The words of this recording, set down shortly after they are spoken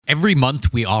Every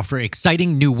month, we offer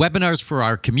exciting new webinars for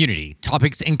our community.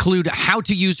 Topics include how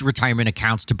to use retirement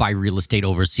accounts to buy real estate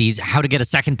overseas, how to get a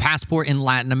second passport in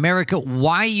Latin America,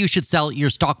 why you should sell your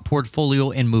stock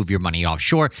portfolio and move your money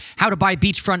offshore, how to buy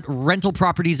beachfront rental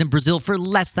properties in Brazil for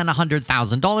less than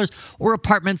 $100,000, or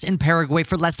apartments in Paraguay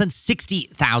for less than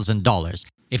 $60,000.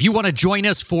 If you want to join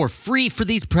us for free for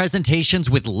these presentations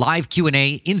with live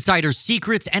Q&A, insider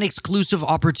secrets, and exclusive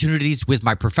opportunities with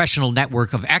my professional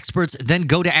network of experts, then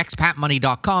go to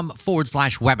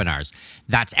expatmoney.com/webinars.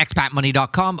 That's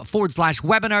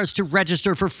expatmoney.com/webinars to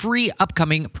register for free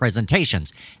upcoming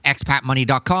presentations.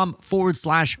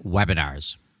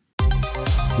 expatmoney.com/webinars.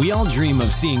 We all dream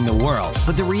of seeing the world,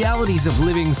 but the realities of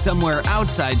living somewhere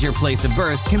outside your place of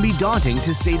birth can be daunting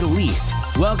to say the least.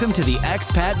 Welcome to the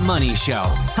Expat Money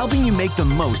Show, helping you make the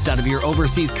most out of your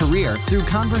overseas career through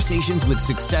conversations with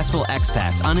successful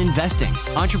expats on investing,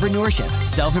 entrepreneurship,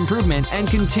 self-improvement, and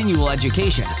continual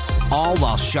education, all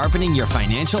while sharpening your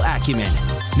financial acumen.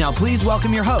 Now please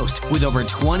welcome your host, with over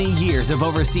 20 years of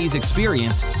overseas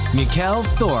experience, Mikkel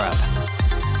Thorup.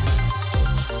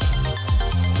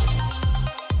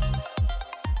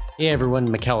 Hey everyone,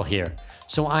 Mikkel here.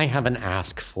 So I have an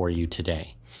ask for you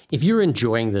today. If you're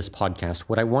enjoying this podcast,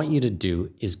 what I want you to do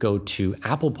is go to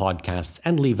Apple Podcasts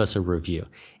and leave us a review.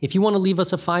 If you want to leave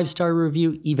us a 5-star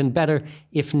review, even better.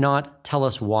 If not, tell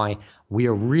us why. We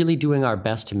are really doing our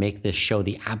best to make this show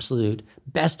the absolute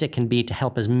best it can be to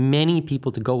help as many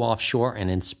people to go offshore and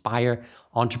inspire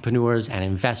entrepreneurs and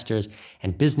investors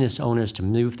and business owners to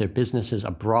move their businesses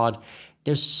abroad.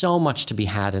 There's so much to be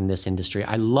had in this industry.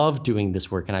 I love doing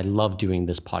this work and I love doing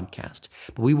this podcast.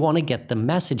 But we want to get the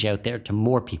message out there to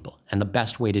more people. And the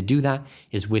best way to do that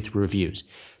is with reviews.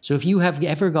 So if you have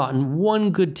ever gotten one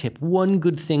good tip, one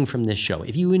good thing from this show,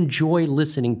 if you enjoy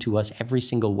listening to us every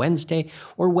single Wednesday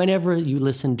or whenever you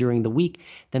listen during the week,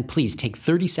 then please take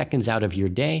 30 seconds out of your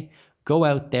day, go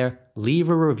out there, leave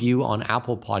a review on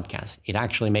Apple Podcasts. It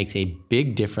actually makes a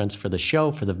big difference for the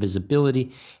show, for the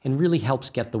visibility, and really helps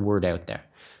get the word out there.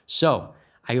 So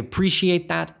I appreciate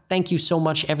that. Thank you so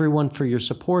much, everyone, for your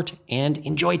support, and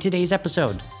enjoy today's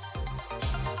episode.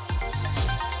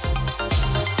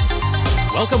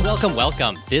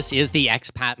 Welcome. This is the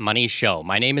Expat Money Show.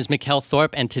 My name is Mikkel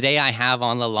Thorup, and today I have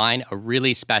on the line a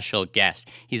really special guest.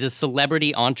 He's a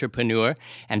celebrity entrepreneur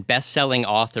and best-selling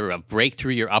author of Break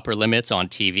Through Your Upper Limits on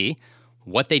TV,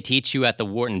 What They Teach You at the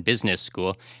Wharton Business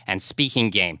School, and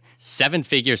Speaking Game,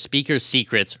 7-Figure Speaker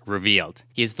Secrets Revealed.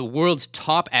 He is the world's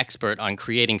top expert on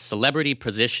creating celebrity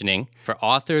positioning for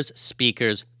authors,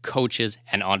 speakers, coaches,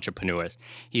 and entrepreneurs.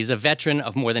 He's a veteran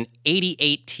of more than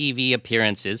 88 TV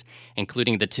appearances,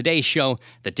 including The Today Show,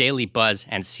 The Daily Buzz,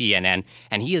 and CNN,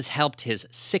 and he has helped his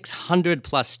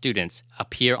 600-plus students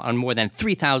appear on more than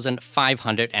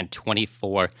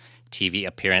 3,524 TV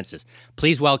appearances.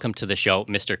 Please welcome to the show,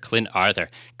 Mr. Clint Arthur.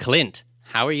 Clint,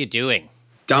 how are you doing?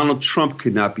 Donald Trump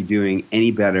could not be doing any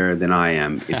better than I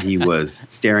am if he was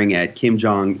staring at Kim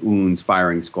Jong-un's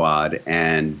firing squad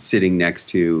and sitting next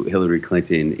to Hillary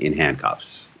Clinton in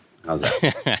handcuffs. How's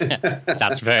that?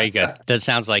 That's very good. That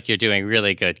sounds like you're doing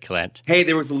really good, Clint. Hey,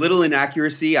 there was a little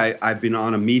inaccuracy. I've been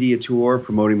on a media tour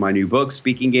promoting my new book,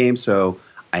 Speaking Game, so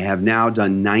I have now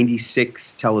done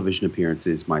 96 television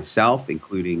appearances myself,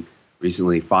 including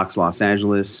recently Fox Los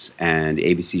Angeles and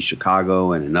ABC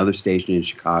Chicago and another station in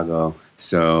Chicago.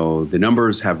 So the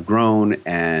numbers have grown,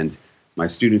 and my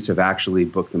students have actually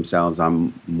booked themselves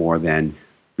on more than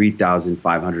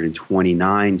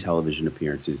 3,529 television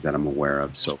appearances that I'm aware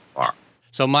of so far.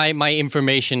 So my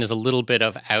information is a little bit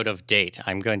out of date.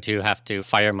 I'm going to have to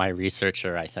fire my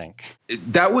researcher, I think.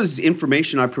 That was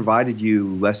information I provided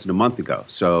you less than a month ago.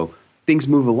 So things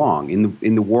move along.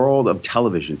 In the world of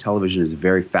television, television is a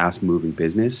very fast-moving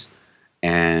business,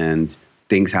 and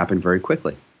things happen very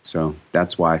quickly. So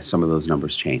that's why some of those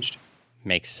numbers changed.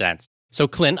 Makes sense. So,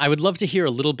 Clint, I would love to hear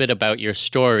a little bit about your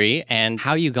story and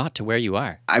how you got to where you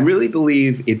are. I really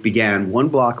believe it began one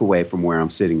block away from where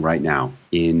I'm sitting right now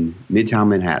in Midtown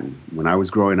Manhattan. When I was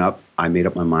growing up, I made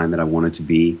up my mind that I wanted to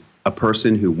be a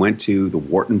person who went to the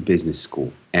Wharton Business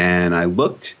School. And I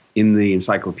looked in the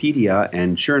encyclopedia,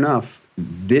 and sure enough,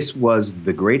 this was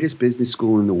the greatest business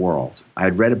school in the world. I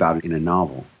had read about it in a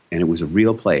novel, and it was a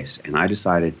real place. And I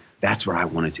decided that's where I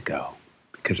wanted to go.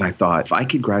 Because I thought, if I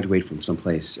could graduate from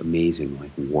someplace amazing like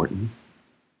Wharton,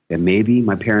 then maybe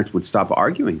my parents would stop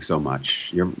arguing so much.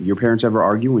 Your parents ever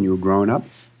argue when you were growing up?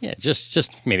 Yeah,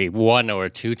 just maybe 1 or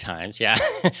 2 times, yeah.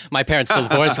 My parents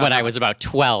divorced when I was about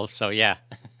 12, so yeah.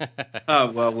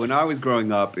 Well, when I was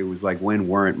growing up, it was like, when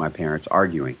weren't my parents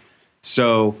arguing?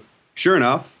 So, sure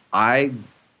enough, I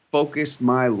focused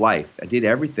my life. I did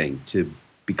everything to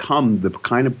become the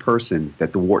kind of person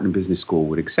that the Wharton Business School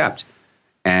would accept.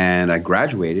 And I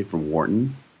graduated from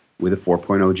Wharton with a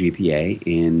 4.0 GPA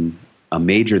in a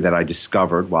major that I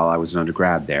discovered while I was an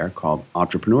undergrad there called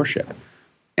entrepreneurship.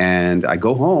 And I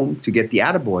go home to get the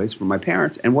attaboys from my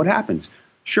parents. And what happens?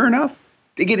 Sure enough,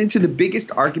 they get into the biggest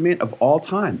argument of all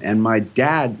time. And my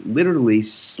dad literally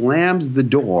slams the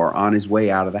door on his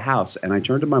way out of the house. And I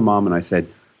turned to my mom and I said,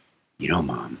 you know,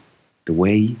 Mom, the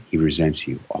way he resents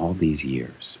you all these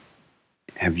years,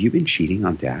 have you been cheating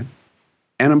on Dad?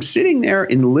 And I'm sitting there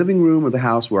in the living room of the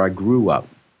house where I grew up,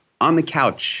 on the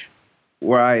couch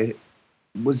where I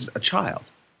was a child,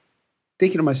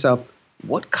 thinking to myself,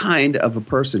 what kind of a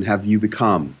person have you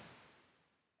become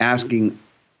asking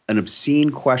an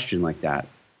obscene question like that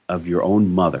of your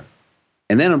own mother?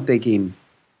 And then I'm thinking,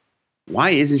 why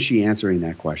isn't she answering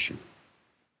that question?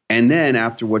 And then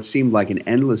after what seemed like an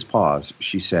endless pause,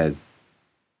 she said,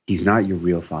 he's not your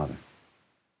real father.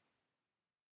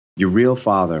 Your real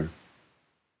father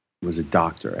was a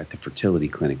doctor at the fertility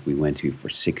clinic we went to for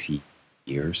 6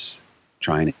 years,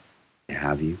 trying to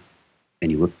have you,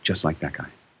 and you look just like that guy.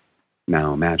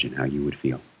 Now imagine how you would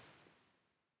feel.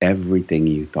 Everything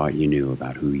you thought you knew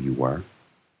about who you were,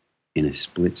 in a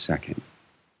split second,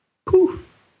 poof.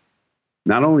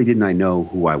 Not only didn't I know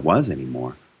who I was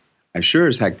anymore, I sure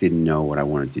as heck didn't know what I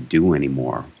wanted to do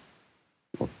anymore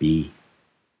or be.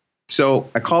 So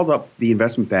I called up the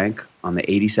investment bank on the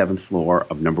 87th floor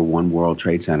of number 1 World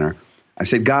Trade Center. I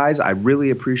said, guys, I really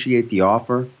appreciate the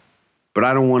offer, but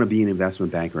I don't want to be an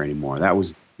investment banker anymore. That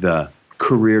was the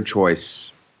career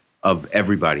choice of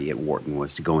everybody at Wharton,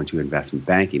 was to go into investment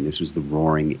banking. This was the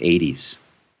roaring 80s.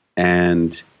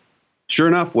 And sure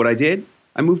enough, what I did,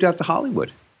 I moved out to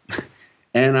Hollywood.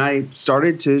 And I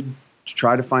started to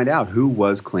try to find out who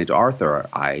was Clint Arthur.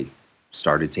 I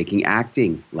started taking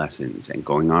acting lessons and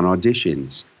going on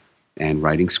auditions and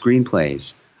writing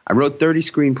screenplays. I wrote 30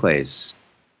 screenplays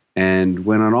and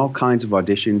went on all kinds of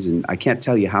auditions. And I can't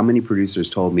tell you how many producers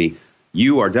told me,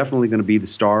 you are definitely going to be the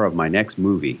star of my next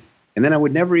movie. And then I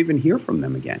would never even hear from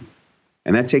them again.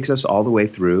 And that takes us all the way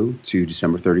through to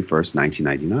December 31st,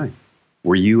 1999.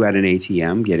 Were you at an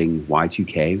ATM getting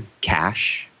Y2K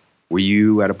cash? Were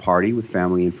you at a party with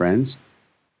family and friends?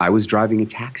 I was driving a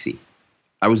taxi.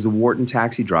 I was the Wharton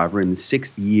taxi driver in the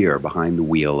 6th year behind the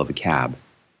wheel of a cab.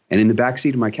 And in the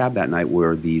backseat of my cab that night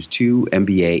were these 2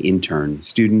 MBA intern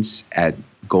students at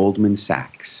Goldman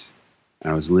Sachs.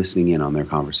 And I was listening in on their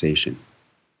conversation.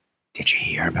 Did you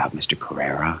hear about Mr.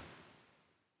 Carrera?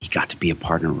 He got to be a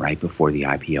partner right before the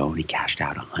IPO and he cashed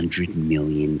out $100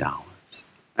 million.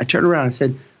 I turned around and I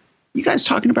said, you guys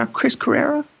talking about Chris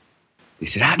Carrera? They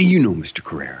said, how do you know Mr.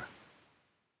 Carrera?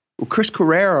 Well, Chris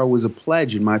Carrera was a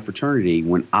pledge in my fraternity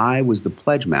when I was the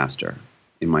pledge master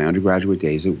in my undergraduate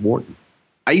days at Wharton.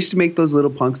 I used to make those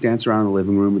little punks dance around the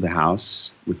living room of the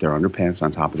house with their underpants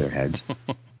on top of their heads.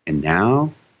 And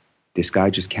now this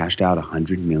guy just cashed out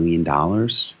 $100 million.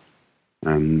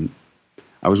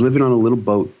 I was living on a little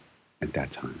boat at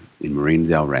that time in Marina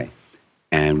del Rey.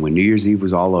 And when New Year's Eve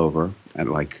was all over at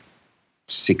like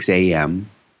 6 a.m.,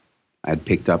 I had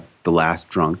picked up the last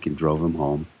drunk and drove him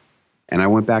home. And I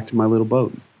went back to my little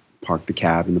boat, parked the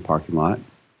cab in the parking lot,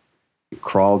 and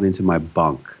crawled into my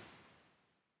bunk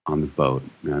on the boat.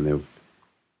 And they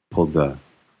pulled the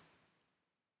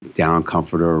down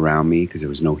comforter around me because there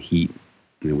was no heat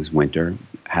and it was winter.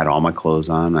 I had all my clothes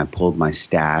on. And I pulled my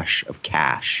stash of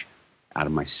cash out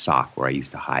of my sock where I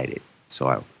used to hide it. So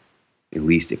at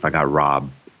least if I got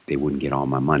robbed, they wouldn't get all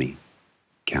my money.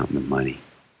 Counting the money,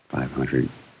 $511,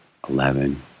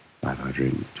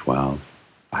 $512,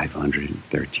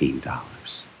 $513.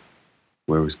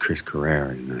 Where was Chris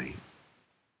Carrera tonight?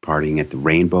 Partying at the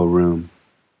Rainbow Room?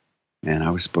 Man,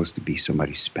 I was supposed to be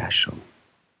somebody special.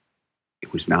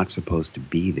 It was not supposed to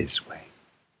be this way.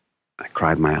 I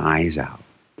cried my eyes out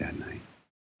that night.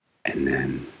 And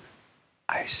then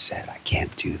I said, I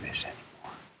can't do this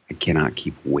anymore. I cannot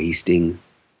keep wasting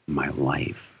my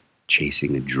life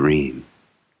chasing a dream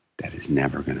that is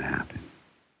never going to happen.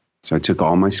 So I took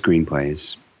all my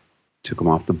screenplays, took them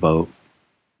off the boat,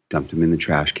 dumped them in the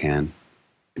trash can,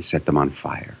 and set them on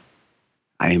fire.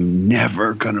 I am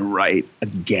never going to write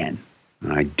again.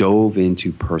 And I dove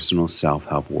into personal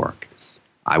self-help work.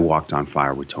 I walked on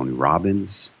fire with Tony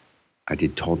Robbins. I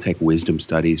did Toltec wisdom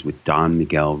studies with Don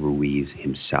Miguel Ruiz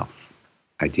himself.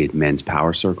 I did men's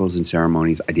power circles and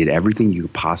ceremonies. I did everything you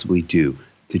could possibly do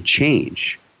to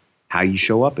change how you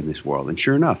show up in this world. And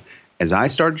sure enough, as I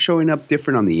started showing up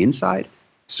different on the inside,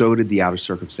 so did the outer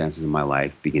circumstances of my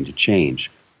life begin to change.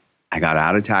 I got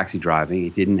out of taxi driving.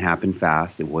 It didn't happen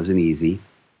fast. It wasn't easy.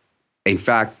 In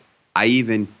fact, I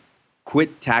even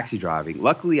quit taxi driving.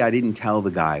 Luckily, I didn't tell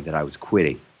the guy that I was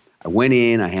quitting. I went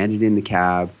in, I handed in the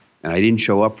cab, and I didn't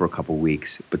show up for a couple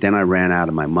weeks. But then I ran out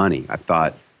of my money. I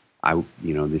thought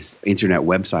this internet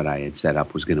website I had set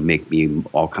up was going to make me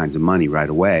all kinds of money right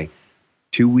away.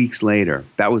 2 weeks later,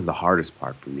 that was the hardest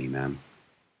part for me, man.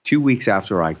 2 weeks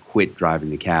after I quit driving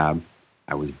the cab,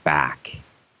 I was back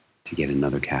to get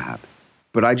another cab.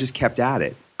 But I just kept at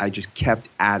it.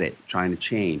 Trying to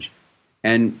change.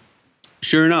 And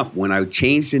sure enough, when I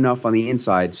changed enough on the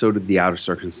inside, so did the outer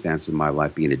circumstances of my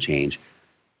life begin to change.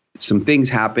 Some things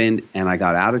happened, and I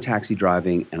got out of taxi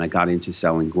driving, and I got into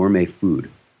selling gourmet food.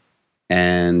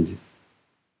 And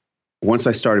once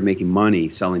I started making money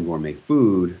selling gourmet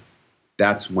food,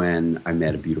 that's when I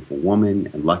met a beautiful woman.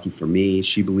 And lucky for me,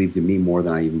 she believed in me more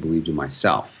than I even believed in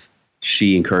myself.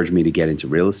 She encouraged me to get into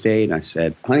real estate. And I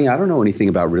said, honey, I don't know anything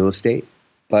about real estate,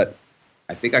 but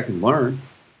I think I can learn.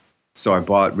 So I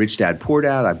bought Rich Dad Poor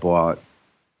Dad. I bought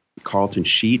Carlton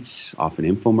Sheets off an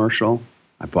infomercial.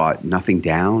 I bought Nothing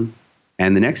Down.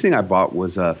 And the next thing I bought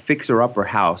was a fixer-upper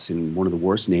house in one of the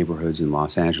worst neighborhoods in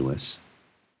Los Angeles.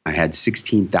 I had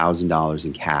 $16,000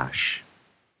 in cash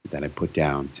that I put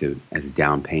down as a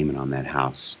down payment on that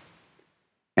house.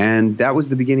 And that was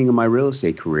the beginning of my real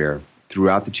estate career.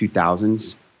 Throughout the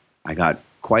 2000s, I got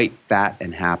quite fat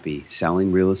and happy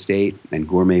selling real estate and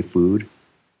gourmet food.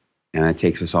 And that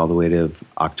takes us all the way to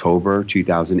October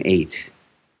 2008.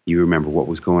 You remember what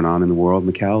was going on in the world,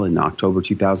 Mikkel, in October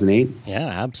 2008? Yeah,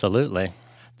 absolutely.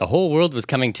 The whole world was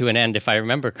coming to an end, if I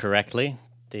remember correctly.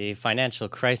 The financial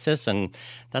crisis, and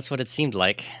that's what it seemed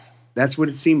like. That's what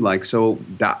it seemed like. So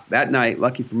that night,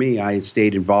 lucky for me, I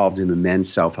stayed involved in the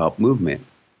men's self-help movement.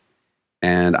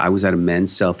 And I was at a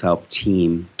men's self-help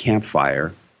team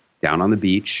campfire down on the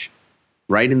beach,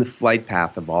 right in the flight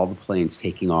path of all the planes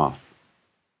taking off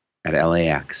at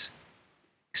LAX.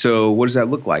 So what does that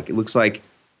look like? It looks like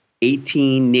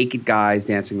 18 naked guys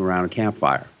dancing around a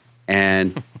campfire.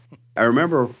 And I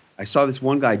remember I saw this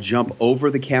one guy jump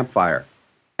over the campfire,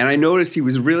 and I noticed he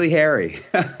was really hairy.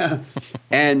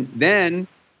 And then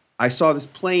I saw this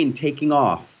plane taking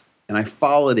off, and I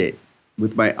followed it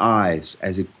with my eyes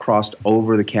as it crossed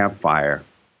over the campfire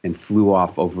and flew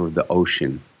off over the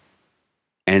ocean.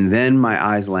 And then my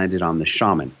eyes landed on the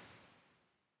shaman,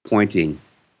 pointing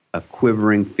a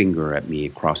quivering finger at me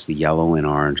across the yellow and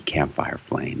orange campfire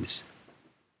flames.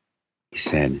 He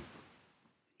said,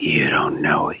 "You don't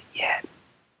know it yet,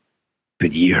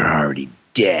 but you're already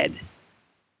dead."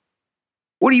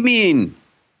 What do you mean?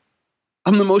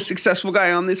 I'm the most successful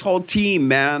guy on this whole team,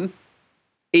 man.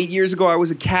 8 years ago, I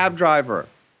was a cab driver.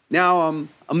 Now I'm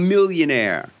a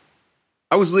millionaire.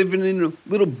 I was living in a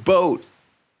little boat.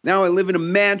 Now I live in a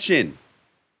mansion.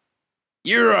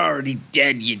 You're already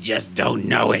dead, you just don't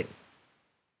know it.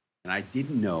 And I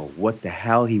didn't know what the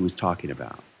hell he was talking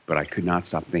about, but I could not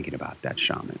stop thinking about that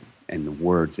shaman and the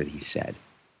words that he said.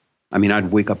 I mean,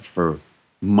 I'd wake up for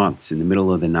months in the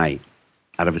middle of the night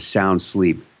out of a sound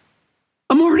sleep.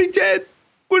 I'm already dead.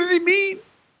 What does he mean?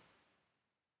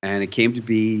 And it came to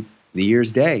be New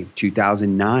Year's Day,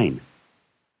 2009.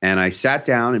 And I sat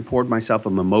down and poured myself a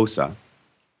mimosa.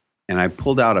 And I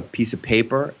pulled out a piece of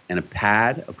paper and a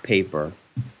pad of paper.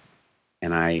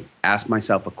 And I asked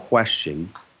myself a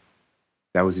question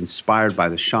that was inspired by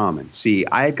the shaman. See,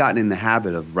 I had gotten in the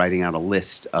habit of writing out a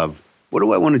list of what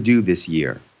do I want to do this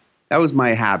year? That was my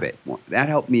habit. That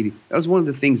helped me. That was one of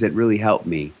the things that really helped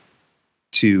me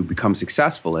to become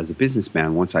successful as a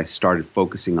businessman once I started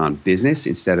focusing on business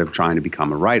instead of trying to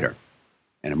become a writer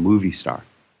and a movie star.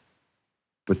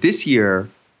 But this year,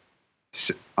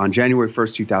 on January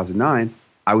 1st, 2009,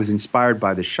 I was inspired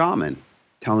by the shaman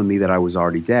telling me that I was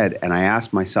already dead, and I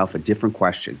asked myself a different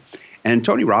question. And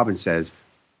Tony Robbins says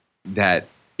that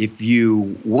if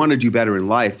you want to do better in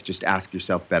life, just ask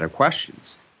yourself better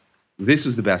questions. This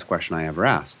was the best question I ever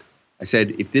asked. I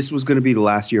said, if this was going to be the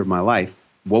last year of my life,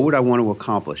 what would I want to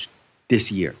accomplish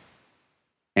this year?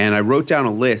 And I wrote down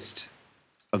a list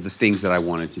of the things that I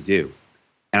wanted to do.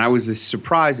 And I was as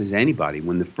surprised as anybody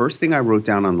when the first thing I wrote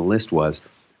down on the list was,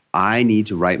 I need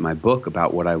to write my book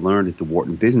about what I learned at the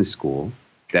Wharton Business School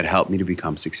that helped me to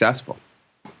become successful.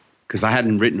 Because I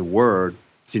hadn't written a word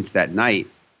since that night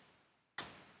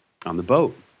on the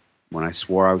boat when I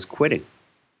swore I was quitting.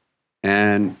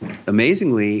 And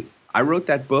amazingly, I wrote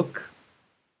that book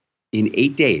in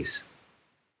 8 days.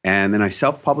 And then I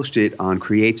self-published it on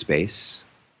CreateSpace,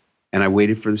 and I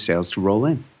waited for the sales to roll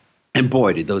in. And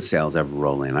boy, did those sales ever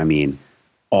roll in. I mean,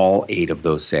 all 8 of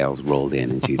those sales rolled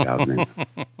in 2000.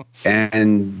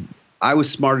 And I was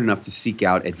smart enough to seek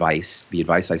out advice. The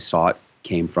advice I sought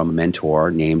came from a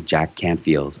mentor named Jack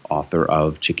Canfield, author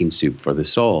of Chicken Soup for the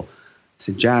Soul.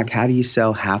 said, Jack, how do you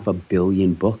sell 500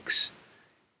 million books?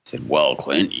 He said, well,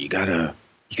 Clint, you gotta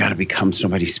become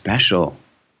somebody special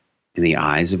in the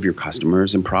eyes of your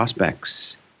customers and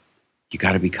prospects. You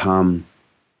gotta become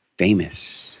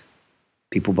famous.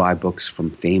 People buy books from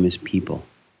famous people.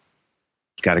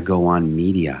 You gotta go on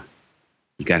media.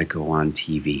 You gotta go on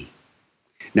TV.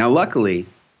 Now, luckily,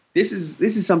 this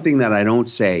is something that I don't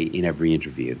say in every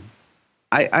interview.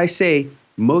 I say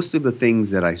most of the things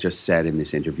that I just said in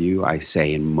this interview, I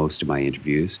say in most of my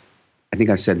interviews. I think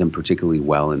I said them particularly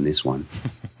well in this one.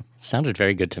 Sounded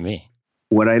very good to me.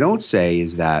 What I don't say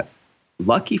is that,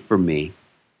 lucky for me,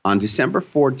 on December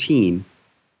 14,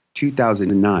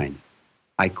 2009,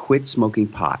 I quit smoking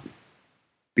pot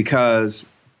because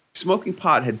smoking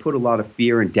pot had put a lot of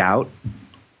fear and doubt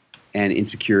and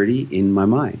insecurity in my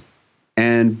mind.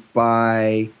 And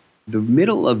by the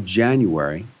middle of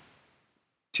January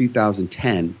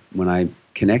 2010, when I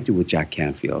connected with Jack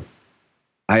Canfield,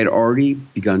 I had already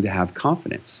begun to have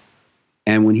confidence.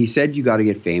 And when he said, you got to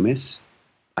get famous,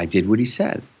 I did what he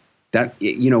said. That,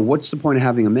 what's the point of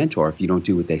having a mentor if you don't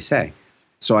do what they say?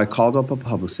 So I called up a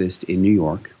publicist in New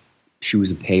York. She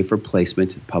was a pay for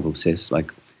placement publicist.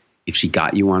 Like, if she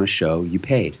got you on a show, you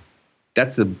paid.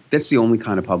 That's the only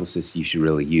kind of publicist you should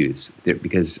really use,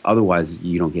 because otherwise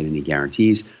you don't get any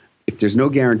guarantees. If there's no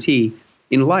guarantee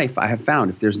in life, I have found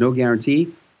if there's no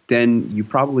guarantee, then you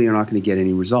probably are not going to get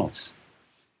any results.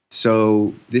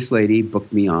 So this lady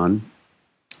booked me on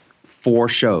 4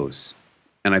 shows,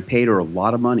 and I paid her a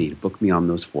lot of money to book me on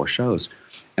those 4 shows.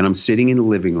 And I'm sitting in the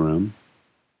living room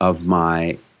of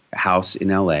my house in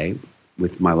LA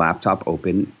with my laptop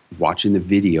open, watching the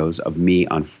videos of me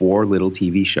on 4 little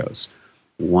TV shows.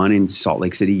 1 in Salt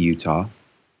Lake City, Utah,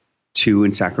 2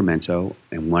 in Sacramento,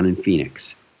 and 1 in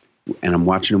Phoenix. And I'm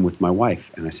watching them with my wife.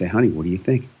 And I say, honey, what do you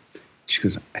think? She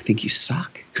goes, I think you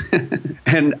suck.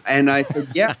 and I said,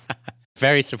 yeah.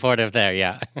 Very supportive there,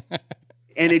 yeah.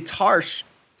 And it's harsh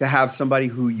to have somebody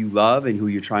who you love and who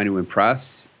you're trying to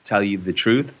impress tell you the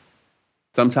truth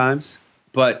sometimes.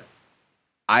 But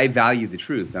I value the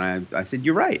truth. And I said,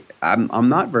 you're right. I'm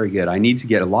not very good. I need to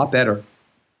get a lot better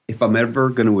if I'm ever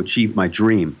going to achieve my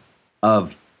dream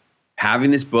of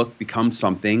having this book become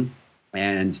something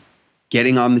and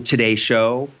getting on the Today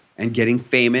Show and getting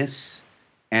famous.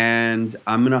 And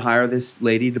I'm going to hire this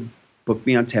lady to book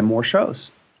me on 10 more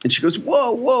shows. And she goes,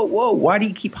 whoa, whoa, whoa. Why do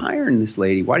you keep hiring this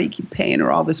lady? Why do you keep paying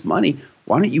her all this money?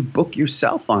 Why don't you book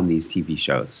yourself on these TV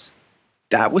shows?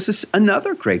 That was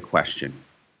another great question.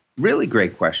 Really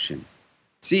great question.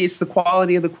 See, it's the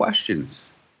quality of the questions.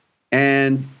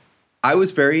 And I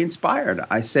was very inspired.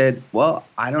 I said, well,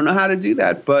 I don't know how to do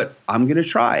that, but I'm going to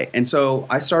try. And so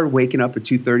I started waking up at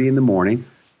 2:30 in the morning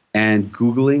and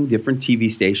Googling different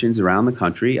TV stations around the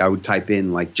country. I would type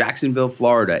in like Jacksonville,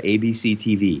 Florida, ABC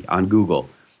TV on Google,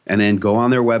 and then go on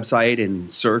their website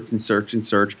and search and search and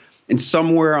search. And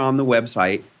somewhere on the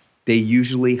website, they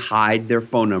usually hide their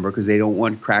phone number because they don't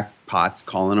want crackpots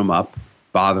calling them up,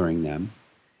 bothering them.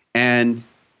 And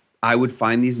I would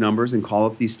find these numbers and call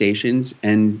up these stations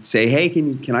and say, hey,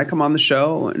 can I come on the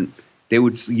show? And they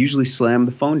would usually slam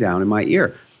the phone down in my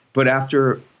ear. But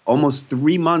after almost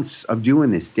 3 months of doing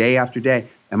this day after day,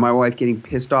 and my wife getting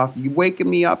pissed off, you waking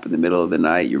me up in the middle of the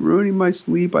night, you're ruining my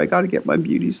sleep, I got to get my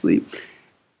beauty sleep.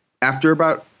 After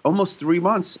about almost 3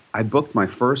 months, I booked my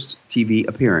first TV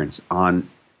appearance on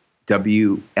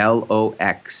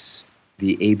WLOX,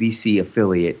 the ABC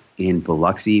affiliate in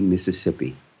Biloxi,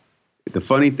 Mississippi. The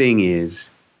funny thing is,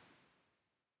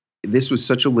 this was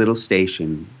such a little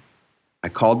station. I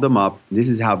called them up. This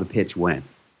is how the pitch went.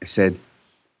 I said,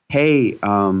 hey,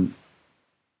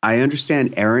 I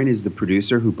understand Erin is the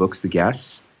producer who books the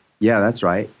guests. Yeah, that's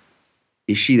right.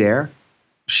 Is she there?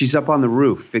 She's up on the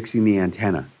roof fixing the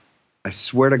antenna. I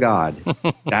swear to God,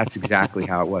 that's exactly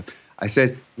how it was. I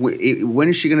said, when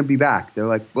is she going to be back? They're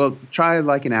like, well, try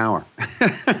like an hour.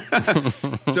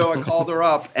 So I called her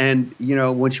up, and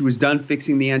when she was done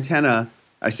fixing the antenna,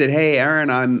 I said, hey,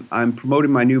 Erin, I'm promoting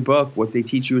my new book, What They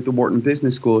Teach You at the Wharton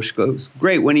Business School. She goes,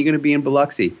 great. When are you going to be in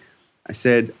Biloxi? I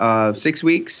said, 6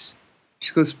 weeks.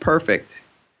 She goes, perfect.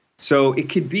 So it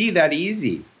could be that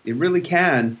easy. It really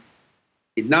can.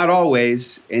 Not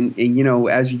always. And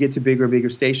as you get to bigger and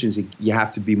bigger stations, you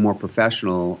have to be more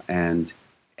professional and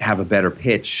have a better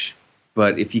pitch.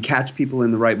 But if you catch people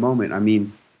in the right moment, I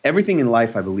mean, everything in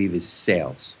life, I believe, is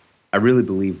sales. I really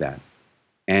believe that.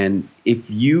 And if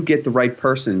you get the right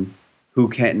person who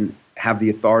can have the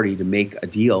authority to make a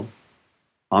deal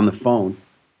on the phone,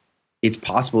 it's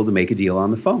possible to make a deal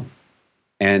on the phone.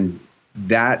 And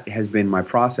that has been my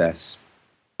process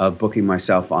of booking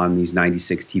myself on these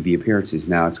 96 TV appearances.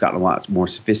 Now it's gotten a lot more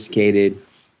sophisticated.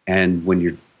 And when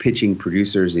you're pitching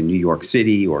producers in New York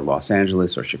City or Los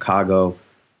Angeles or Chicago,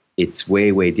 it's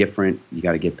way, way different. You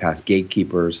got to get past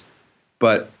gatekeepers.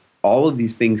 But all of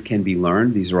these things can be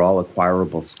learned. These are all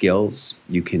acquirable skills.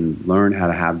 You can learn how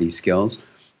to have these skills.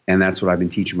 And that's what I've been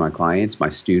teaching my clients, my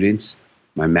students,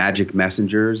 my magic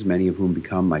messengers, many of whom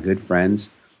become my good friends.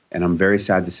 And I'm very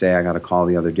sad to say I got a call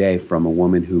the other day from a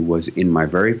woman who was in my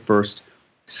very first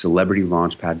Celebrity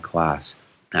Launchpad class.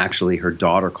 Actually, her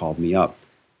daughter called me up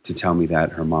to tell me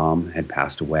that her mom had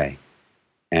passed away.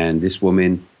 And this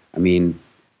woman, I mean,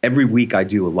 every week I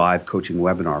do a live coaching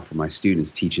webinar for my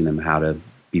students, teaching them how to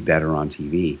be better on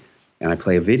TV. And I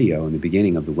play a video in the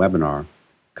beginning of the webinar,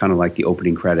 kind of like the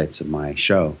opening credits of my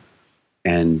show.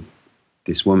 And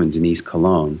this woman, Denise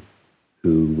Colon,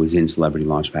 who was in Celebrity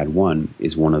Launchpad 1,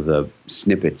 is one of the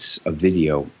snippets of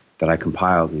video that I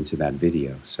compiled into that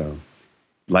video. So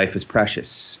life is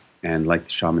precious. And like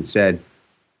the shaman said,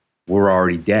 we're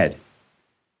already dead.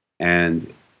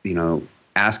 And, you know,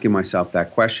 asking myself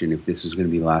that question, if this was going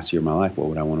to be the last year of my life, what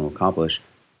would I want to accomplish?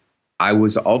 I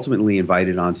was ultimately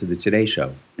invited onto the Today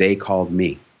Show. They called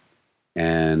me.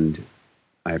 And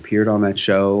I appeared on that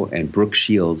show, and Brooke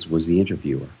Shields was the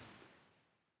interviewer.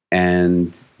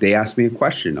 And they asked me a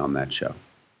question on that show.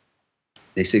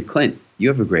 They said, Clint, you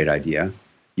have a great idea.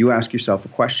 You ask yourself a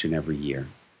question every year.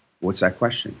 What's that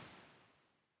question?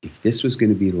 If this was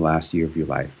going to be the last year of your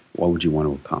life, what would you want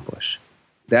to accomplish?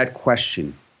 That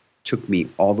question took me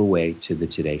all the way to the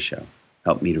Today Show,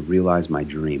 helped me to realize my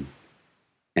dream.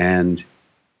 And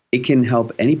it can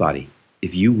help anybody.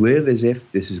 If you live as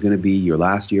if this is going to be your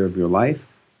last year of your life,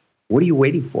 what are you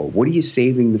waiting for? What are you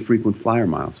saving the frequent flyer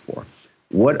miles for?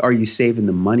 What are you saving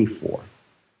the money for?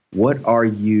 What are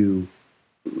you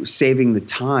saving the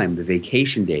time, the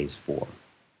vacation days for?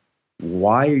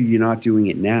 Why are you not doing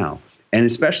it now? And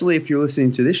especially if you're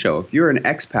listening to this show, if you're an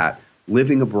expat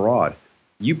living abroad,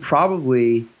 you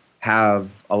probably have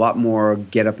a lot more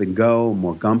get up and go,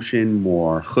 more gumption,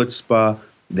 more chutzpah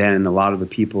than a lot of the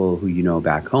people who you know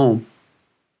back home.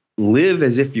 Live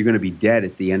as if you're going to be dead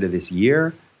at the end of this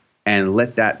year and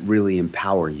let that really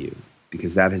empower you,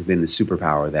 because that has been the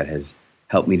superpower that has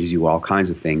helped me to do all kinds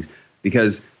of things.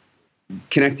 Because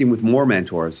connecting with more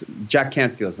mentors, Jack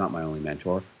Canfield is not my only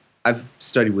mentor. I've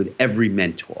studied with every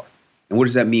mentor. And what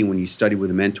does that mean when you study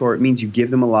with a mentor? It means you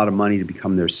give them a lot of money to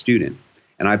become their student.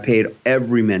 And I paid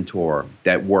every mentor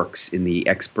that works in the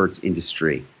experts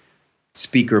industry,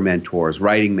 speaker mentors,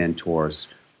 writing mentors,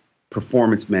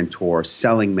 performance mentors,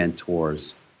 selling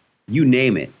mentors, you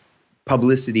name it,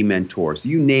 publicity mentors,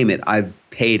 you name it, I've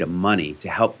paid money to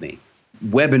help me.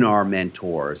 Webinar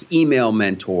mentors, email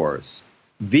mentors,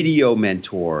 video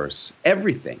mentors,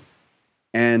 everything.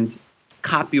 And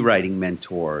copywriting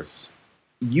mentors,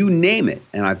 you name it.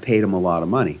 And I paid them a lot of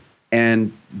money.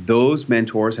 And those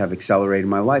mentors have accelerated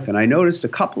my life. And I noticed a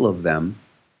couple of them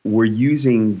were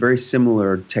using very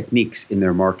similar techniques in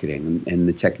their marketing. And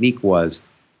the technique was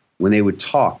when they would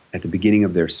talk at the beginning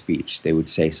of their speech, they would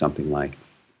say something like,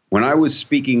 when I was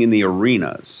speaking in the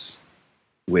arenas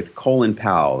with Colin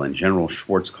Powell and General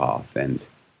Schwarzkopf and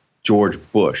George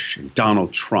Bush and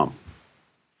Donald Trump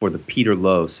for the Peter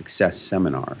Lowe Success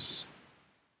Seminars,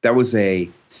 that was a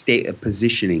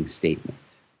positioning statement.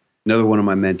 Another one of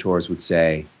my mentors would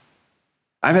say,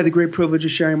 I've had the great privilege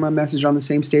of sharing my message on the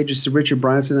same stage as Sir Richard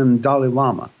Branson and the Dalai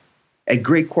Lama at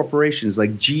great corporations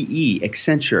like GE,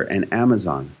 Accenture, and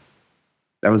Amazon.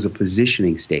 That was a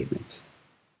positioning statement.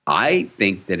 I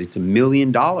think that it's $1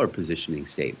 million positioning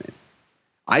statement.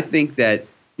 I think that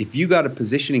if you got a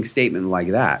positioning statement like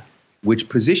that, which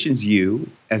positions you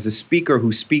as a speaker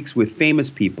who speaks with famous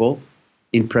people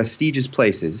in prestigious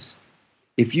places,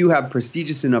 if you have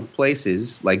prestigious enough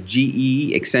places like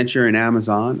GE, Accenture, and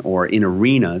Amazon, or in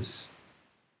arenas,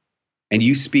 and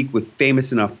you speak with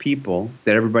famous enough people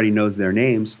that everybody knows their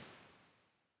names,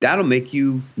 that'll make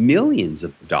you millions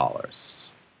of dollars.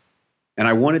 And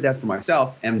I wanted that for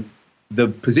myself. And the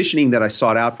positioning that I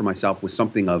sought out for myself was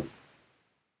something of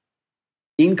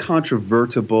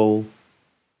incontrovertible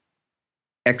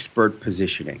expert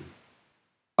positioning.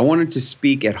 I wanted to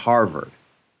speak at Harvard.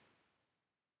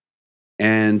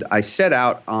 And I set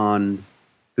out on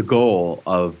the goal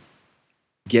of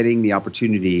getting the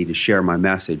opportunity to share my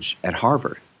message at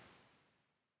Harvard.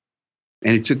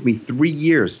 And it took me 3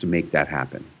 years to make that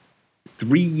happen.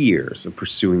 3 years of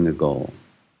pursuing the goal.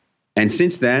 And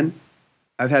since then,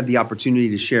 I've had the opportunity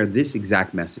to share this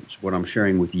exact message, what I'm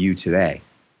sharing with you today,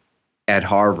 at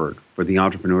Harvard for the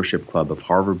Entrepreneurship Club of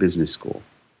Harvard Business School,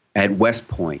 at West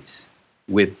Point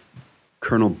with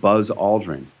Colonel Buzz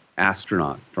Aldrin,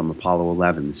 astronaut from Apollo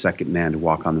 11, the second man to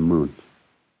walk on the moon,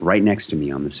 right next to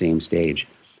me on the same stage.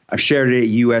 I shared it at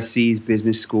USC's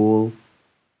business school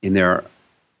in their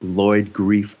Lloyd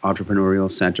Grief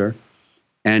Entrepreneurial Center.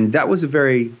 And that was a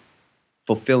very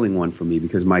fulfilling one for me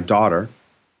because my daughter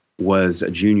was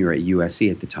a junior at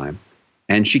USC at the time.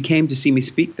 And she came to see me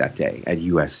speak that day at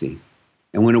USC.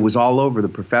 And when it was all over, the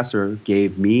professor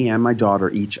gave me and my daughter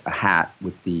each a hat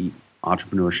with the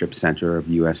Entrepreneurship Center of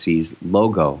USC's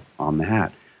logo on the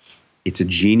hat. It's a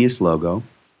genius logo.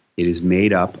 It is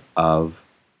made up of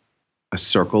a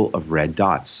circle of red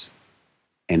dots.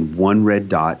 And one red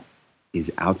dot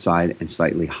is outside and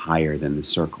slightly higher than the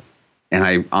circle. And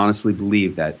I honestly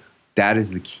believe that that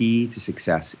is the key to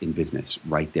success in business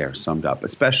right there, summed up,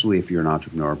 especially if you're an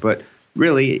entrepreneur. But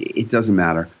really, it doesn't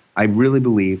matter. I really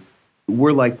believe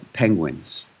we're like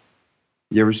penguins.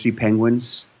 You ever see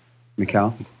penguins,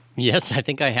 Mikkel? Yes, I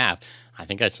think I have. I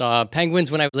think I saw penguins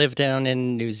when I lived down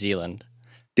in New Zealand.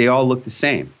 They all look the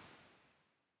same.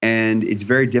 And it's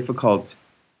very difficult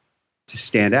to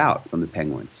stand out from the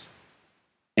penguins.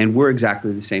 And we're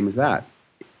exactly the same as that.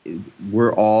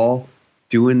 We're all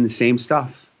doing the same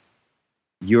stuff.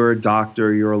 You're a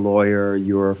doctor, you're a lawyer,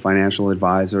 you're a financial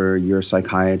advisor, you're a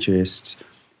psychiatrist,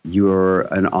 you're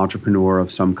an entrepreneur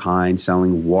of some kind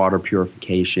selling water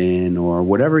purification or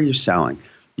whatever you're selling.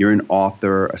 You're an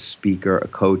author, a speaker, a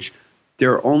coach.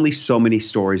 There are only so many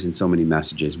stories and so many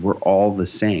messages. We're all the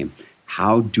same.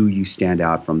 How do you stand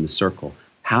out from the circle?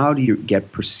 How do you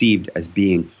get perceived as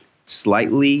being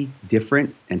slightly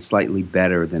different and slightly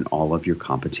better than all of your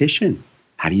competition?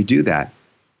 How do you do that?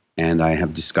 And I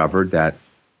have discovered that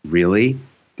really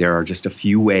there are just a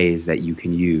few ways that you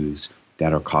can use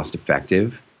that are cost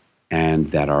effective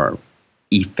and that are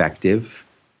effective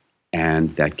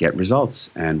and that get results.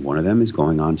 And one of them is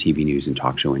going on TV news and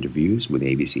talk show interviews with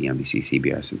ABC, NBC,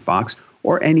 CBS, and Fox,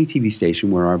 or any TV station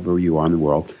wherever you are in the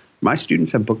world. My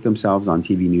students have booked themselves on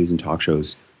TV news and talk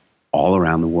shows all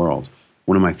around the world.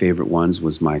 One of my favorite ones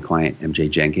was my client, MJ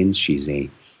Jenkins. She's a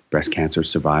breast cancer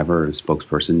survivor and a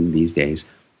spokesperson these days.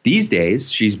 These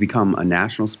days, she's become a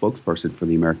national spokesperson for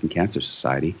the American Cancer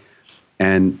Society.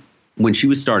 And when she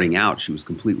was starting out, she was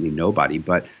completely nobody,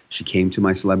 but she came to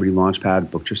my Celebrity Launchpad,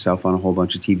 booked herself on a whole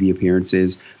bunch of TV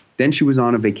appearances. Then she was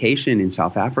on a vacation in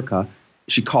South Africa.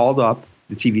 She called up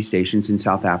the TV stations in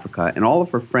South Africa, and all of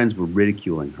her friends were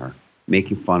ridiculing her,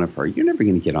 making fun of her. You're never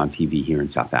going to get on TV here in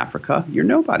South Africa. You're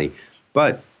nobody.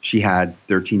 But she had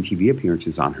 13 TV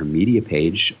appearances on her media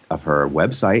page of her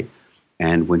website.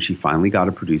 And when she finally got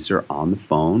a producer on the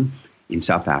phone in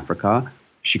South Africa,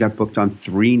 she got booked on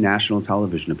 3 national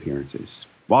television appearances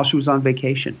while she was on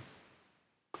vacation.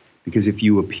 Because if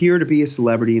you appear to be a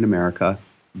celebrity in America,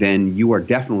 then you are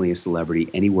definitely a celebrity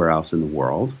anywhere else in the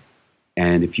world.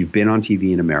 And if you've been on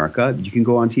TV in America, you can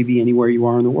go on TV anywhere you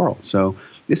are in the world. So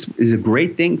this is a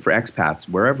great thing for expats.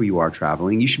 Wherever you are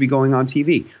traveling, you should be going on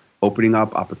TV, opening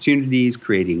up opportunities,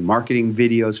 creating marketing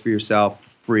videos for yourself for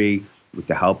free with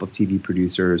the help of TV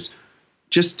producers,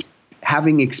 just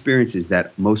having experiences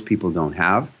that most people don't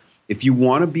have. If you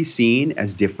want to be seen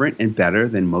as different and better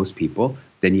than most people,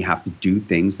 then you have to do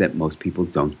things that most people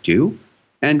don't do.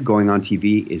 And going on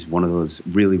TV is one of those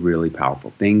really, really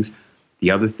powerful things. The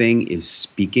other thing is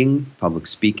speaking, public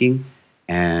speaking.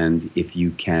 And if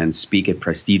you can speak at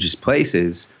prestigious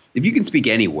places, if you can speak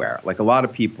anywhere, like a lot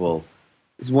of people,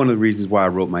 it's one of the reasons why I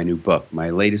wrote my new book. My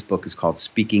latest book is called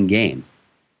Speaking Game.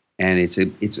 And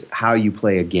it's how you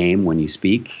play a game when you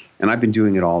speak. And I've been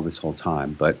doing it all this whole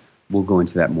time, but we'll go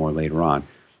into that more later on.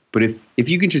 But if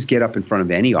you can just get up in front of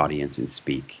any audience and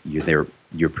speak,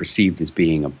 you're perceived as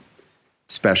being a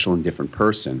special and different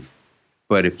person.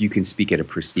 But if you can speak at a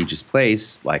prestigious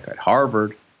place, like at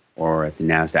Harvard or at the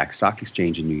NASDAQ Stock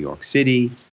Exchange in New York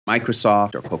City,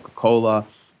 Microsoft or Coca-Cola,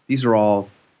 these are all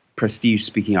prestige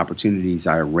speaking opportunities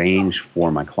I arrange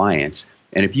for my clients.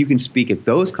 And if you can speak at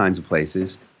those kinds of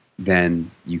places, then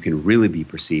you can really be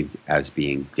perceived as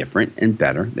being different and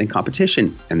better than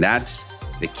competition. And that's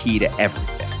the key to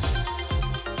everything.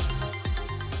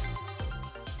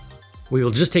 We will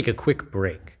just take a quick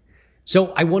break.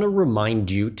 So I want to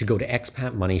remind you to go to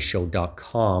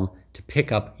expatmoneyshow.com to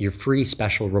pick up your free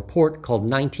special report called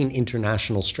 19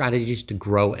 International Strategies to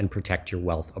Grow and Protect Your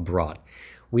Wealth Abroad.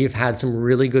 We have had some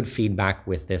really good feedback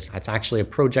with this. It's actually a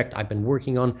project I've been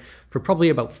working on for probably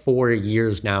about 4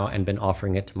 years now and been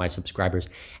offering it to my subscribers.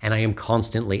 And I am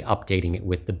constantly updating it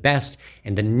with the best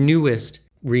and the newest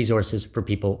resources for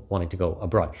people wanting to go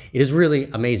abroad. It is really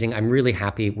amazing. I'm really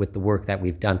happy with the work that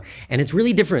we've done. And it's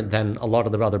really different than a lot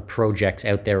of the other projects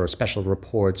out there or special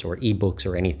reports or ebooks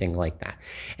or anything like that.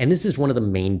 And this is one of the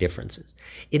main differences.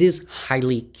 It is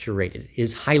highly curated. It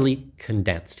is highly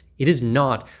condensed. It is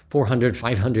not 400,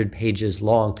 500 pages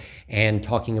long and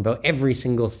talking about every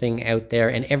single thing out there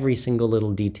and every single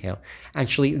little detail.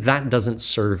 Actually, that doesn't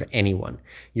serve anyone.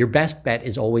 Your best bet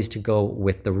is always to go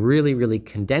with the really, really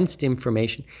condensed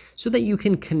information so that you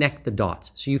can connect the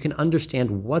dots, so you can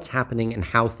understand what's happening and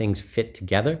how things fit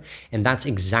together. And that's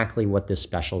exactly what this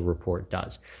special report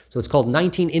does. So it's called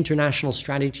 19 International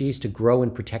Strategies to Grow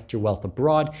and Protect Your Wealth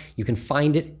Abroad. You can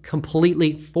find it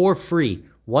completely for free,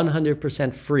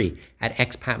 100% free at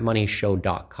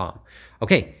expatmoneyshow.com.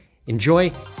 Okay,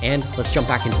 enjoy, and let's jump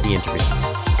back into the interview.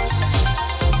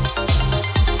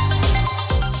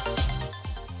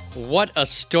 What a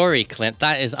story, Clint.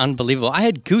 That is unbelievable. I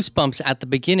had goosebumps at the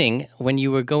beginning when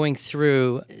you were going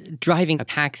through driving a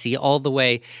taxi all the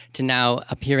way to now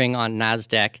appearing on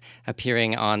NASDAQ,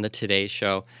 appearing on the Today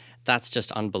Show. That's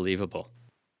just unbelievable.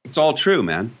 It's all true,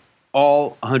 man.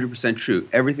 All 100% true.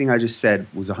 Everything I just said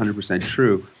was 100%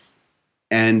 true.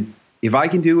 And if I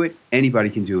can do it, anybody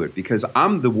can do it, because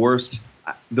I'm the worst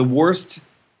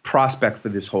prospect for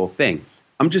this whole thing.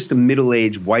 I'm just a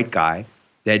middle-aged white guy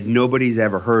that nobody's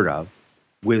ever heard of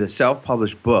with a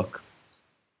self-published book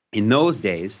in those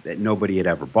days that nobody had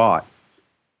ever bought.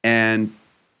 And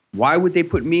why would they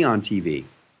put me on TV?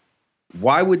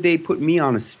 Why would they put me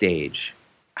on a stage?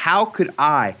 How could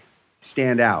I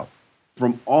stand out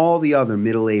from all the other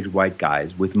middle-aged white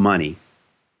guys with money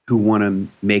who want to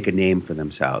make a name for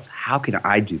themselves? How can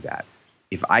I do that?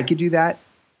 If I could do that,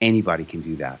 anybody can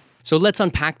do that. So let's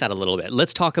unpack that a little bit.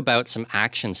 Let's talk about some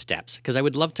action steps, because I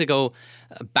would love to go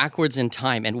backwards in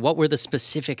time. And what were the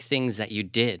specific things that you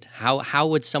did? How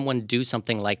would someone do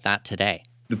something like that today?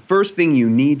 The first thing you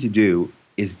need to do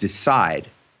is decide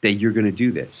that you're going to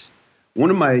do this. One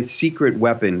of my secret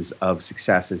weapons of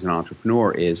success as an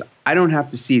entrepreneur is I don't have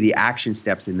to see the action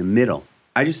steps in the middle.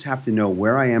 I just have to know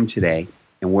where I am today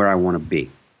and where I want to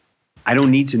be. I don't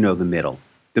need to know the middle.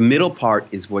 The middle part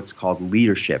is what's called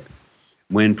leadership.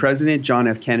 When President John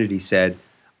F. Kennedy said,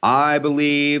 "I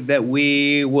believe that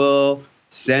we will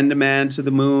send a man to the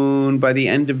moon by the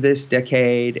end of this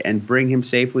decade and bring him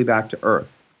safely back to Earth,"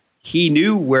 he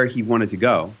knew where he wanted to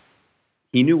go.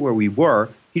 He knew where we were.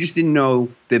 He just didn't know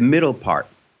the middle part.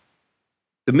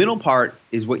 The middle part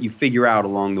is what you figure out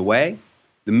along the way.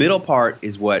 The middle part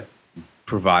is what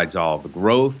provides all the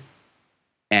growth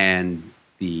and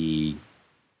the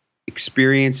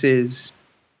experiences.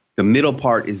 The middle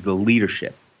part is the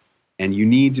leadership. And you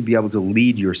need to be able to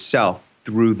lead yourself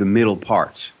through the middle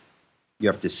part. You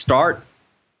have to start,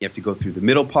 you have to go through the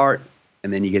middle part,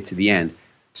 and then you get to the end.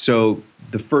 So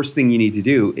the first thing you need to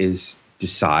do is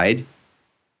decide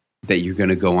that you're going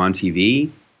to go on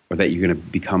TV or that you're going to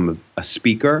become a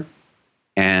speaker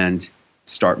and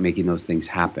start making those things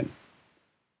happen.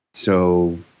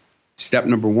 So step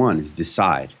number one is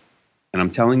decide. And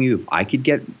I'm telling you, if I could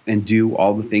get and do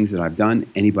all the things that I've done,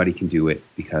 anybody can do it,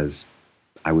 because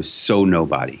I was so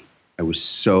nobody. I was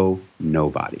so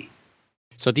nobody.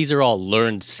 So these are all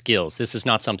learned skills. This is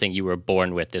not something you were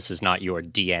born with. This is not your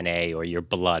DNA or your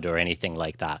blood or anything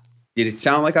like that. Did it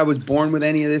sound like I was born with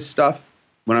any of this stuff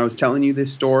when I was telling you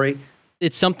this story?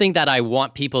 It's something that I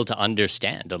want people to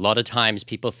understand. A lot of times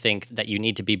people think that you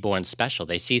need to be born special.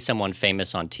 They see someone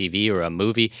famous on TV or a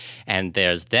movie, and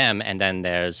there's them, and then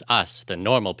there's us, the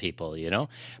normal people, you know?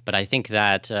 But I think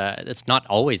that it's not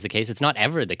always the case. It's not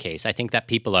ever the case. I think that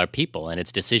people are people, and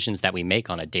it's decisions that we make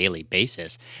on a daily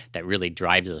basis that really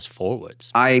drives us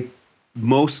forwards. I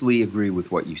mostly agree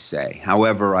with what you say.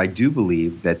 However, I do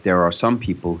believe that there are some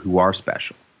people who are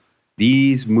special.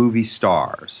 These movie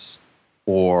stars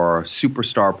or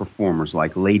superstar performers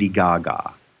like Lady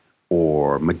Gaga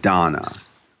or Madonna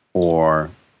or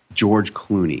George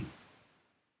Clooney,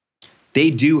 they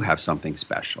do have something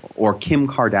special. Or Kim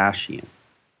Kardashian,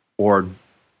 or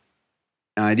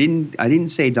I didn't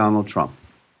say Donald Trump,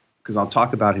 because I'll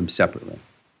talk about him separately.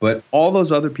 But all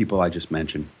those other people I just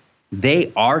mentioned,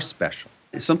 they are special.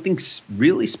 There's something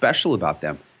really special about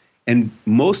them. And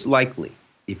most likely,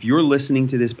 if you're listening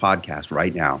to this podcast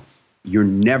right now, you're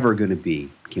never going to be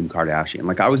Kim Kardashian.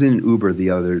 Like, I was in an Uber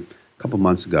a couple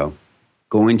months ago,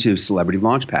 going to Celebrity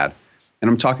Launchpad, and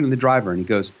I'm talking to the driver, and he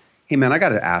goes, "Hey man, I got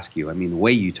to ask you, I mean, the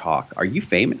way you talk, are you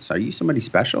famous? Are you somebody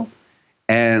special?"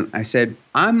 And I said,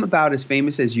 "I'm about as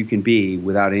famous as you can be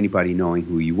without anybody knowing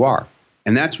who you are."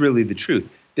 And that's really the truth.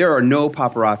 There are no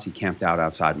paparazzi camped out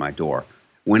outside my door.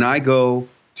 When I go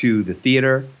to the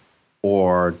theater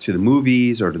or to the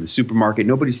movies or to the supermarket,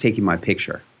 nobody's taking my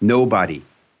picture. Nobody.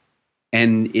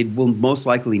 And it will most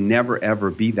likely never,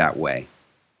 ever be that way,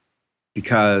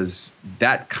 because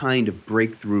that kind of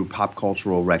breakthrough pop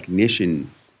cultural recognition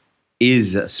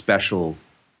is a special,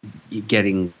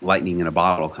 getting lightning in a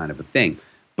bottle kind of a thing.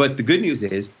 But the good news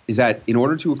is that in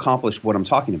order to accomplish what I'm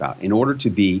talking about, in order to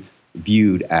be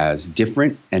viewed as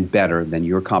different and better than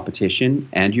your competition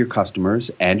and your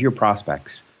customers and your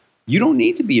prospects, you don't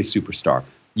need to be a superstar.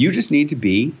 You just need to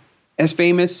be as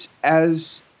famous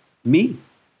as me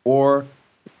or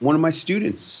one of my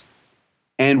students.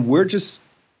 And we're just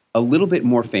a little bit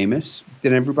more famous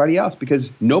than everybody else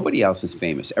because nobody else is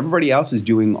famous. Everybody else is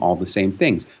doing all the same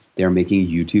things. They're making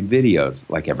YouTube videos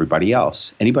like everybody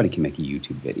else. Anybody can make a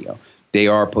YouTube video. They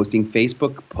are posting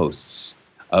Facebook posts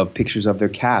of pictures of their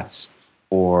cats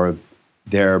or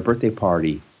their birthday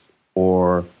party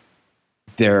or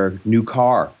their new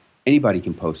car. Anybody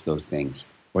can post those things.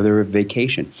 Or their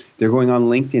vacation. They're going on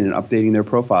LinkedIn and updating their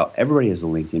profile. Everybody has a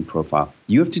LinkedIn profile.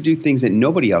 You have to do things that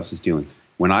nobody else is doing.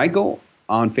 When I go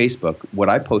on Facebook, what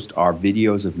I post are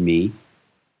videos of me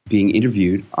being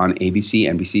interviewed on ABC,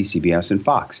 NBC, CBS, and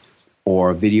Fox,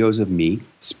 or videos of me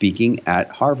speaking at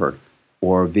Harvard,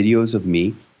 or videos of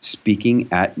me speaking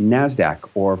at NASDAQ,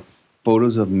 or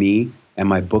photos of me and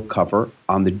my book cover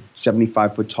on the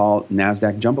 75-foot tall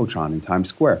NASDAQ Jumbotron in Times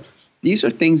Square. These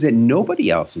are things that nobody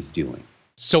else is doing.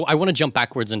 So I want to jump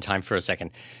backwards in time for a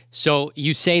second. So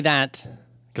you say that,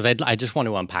 because I just want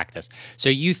to unpack this. So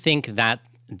you think that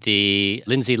the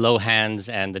Lindsay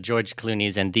Lohans and the George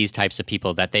Clooney's and these types of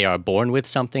people, that they are born with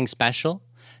something special?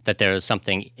 That there is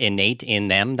something innate in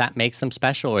them that makes them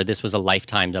special? Or this was a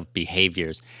lifetime of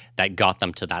behaviors that got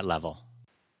them to that level?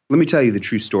 Let me tell you the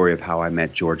true story of how I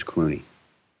met George Clooney.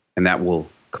 And that will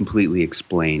completely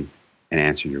explain and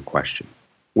answer your question.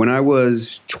 When I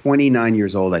was 29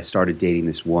 years old, I started dating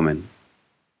this woman,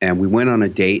 and we went on a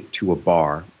date to a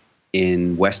bar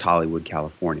in West Hollywood,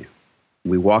 California.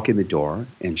 We walk in the door,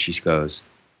 and she goes,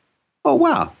 "Oh,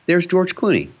 wow, there's George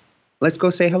Clooney. Let's go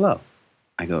say hello."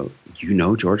 I go, "You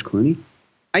know George Clooney?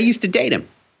 I used to date him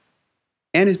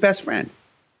and his best friend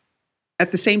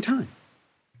at the same time."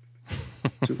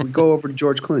 So we go over to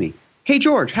George Clooney. "Hey,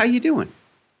 George, how you doing?"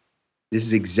 This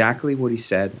is exactly what he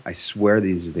said. I swear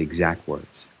these are the exact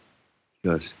words. He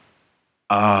goes,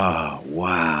 "Oh,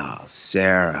 wow,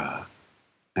 Sarah,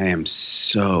 I am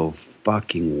so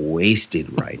fucking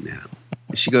wasted right now."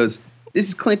 And she goes, "This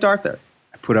is Clint Arthur."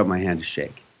 I put up my hand to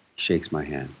shake. He shakes my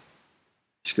hand.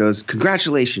 She goes,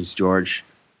 "Congratulations, George.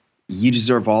 You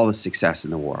deserve all the success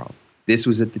in the world." This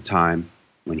was at the time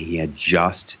when he had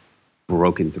just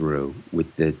broken through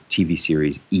with the TV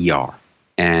series ER.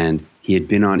 And he had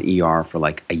been on ER for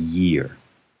like a year.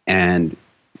 And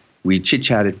we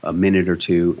chit-chatted a minute or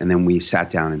two, and then we sat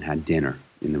down and had dinner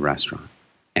in the restaurant.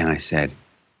 And I said,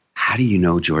 "How do you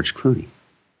know George Clooney?"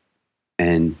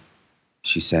 And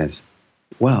she says,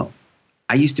 "Well,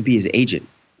 I used to be his agent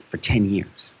for 10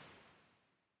 years.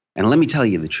 And let me tell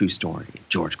you the true story of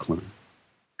George Clooney.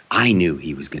 I knew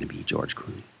he was going to be George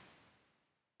Clooney.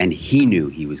 And he knew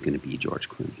he was going to be George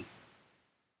Clooney.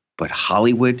 But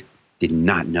Hollywood did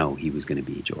not know he was going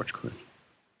to be George Clooney.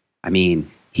 I mean,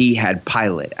 he had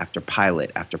pilot after pilot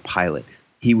after pilot.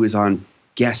 He was on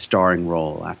guest starring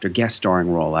role after guest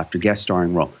starring role after guest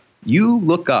starring role. You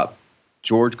look up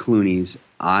George Clooney's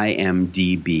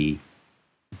IMDb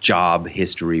job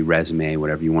history, resume,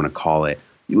 whatever you want to call it.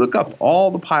 You look up all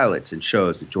the pilots and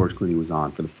shows that George Clooney was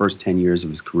on for the first 10 years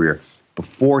of his career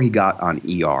before he got on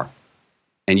ER.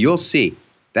 And you'll see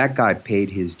that guy paid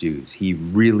his dues. He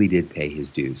really did pay his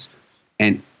dues.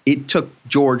 And it took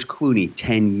George Clooney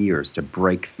 10 years to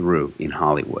break through in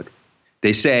Hollywood.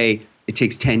 They say it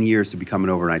takes 10 years to become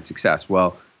an overnight success.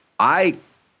 Well, I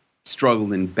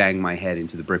struggled and banged my head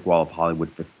into the brick wall of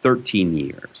Hollywood for 13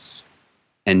 years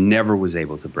and never was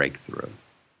able to break through.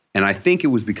 And I think it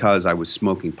was because I was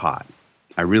smoking pot.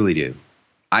 I really do.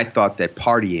 I thought that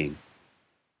partying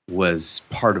was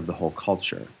part of the whole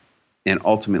culture. And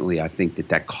ultimately, I think that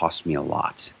that cost me a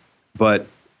lot. But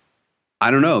I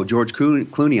don't know, George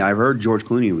Clooney, I've heard George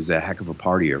Clooney was a heck of a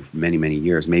partier for many, many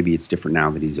years. Maybe it's different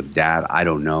now that he's a dad. I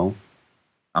don't know.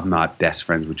 I'm not best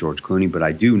friends with George Clooney, but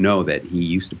I do know that he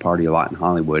used to party a lot in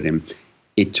Hollywood. And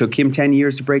it took him 10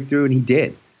 years to break through, and he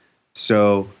did.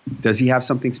 So does he have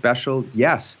something special?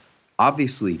 Yes.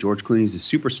 Obviously, George Clooney is a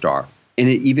superstar. And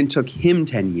it even took him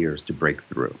 10 years to break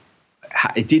through.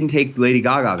 It didn't take Lady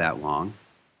Gaga that long.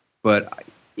 But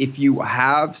if you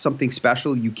have something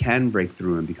special, you can break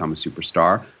through and become a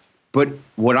superstar. But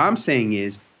what I'm saying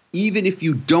is, even if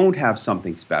you don't have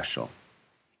something special,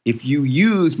 if you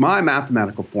use my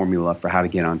mathematical formula for how to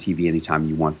get on TV anytime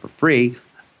you want for free,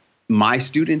 my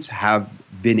students have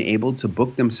been able to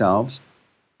book themselves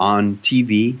on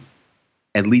TV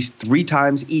at least 3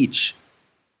 times each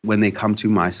when they come to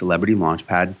my Celebrity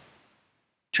Launchpad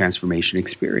transformation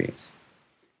experience.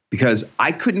 Because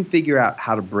I couldn't figure out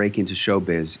how to break into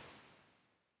showbiz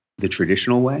the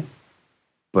traditional way,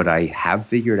 but I have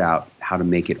figured out how to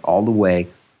make it all the way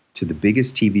to the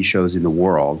biggest TV shows in the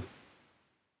world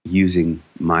using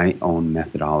my own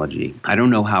methodology. I don't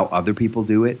know how other people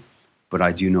do it, but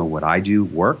I do know what I do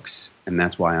works, and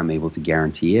that's why I'm able to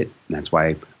guarantee it, and that's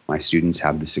why my students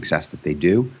have the success that they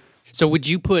do. So would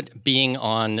you put being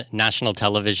on national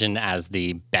television as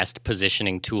the best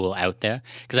positioning tool out there?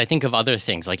 Because I think of other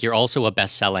things, like you're also a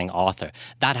best-selling author.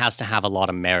 That has to have a lot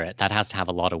of merit. That has to have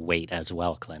a lot of weight as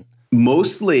well, Clint.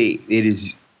 Mostly it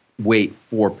is weight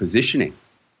for positioning.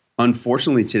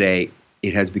 Unfortunately, today,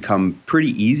 it has become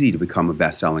pretty easy to become a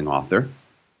best-selling author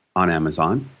on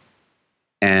Amazon.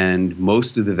 And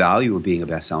most of the value of being a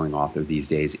best-selling author these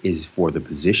days is for the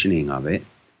positioning of it.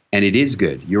 And it is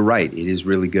good. You're right. It is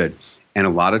really good. And a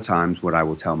lot of times what I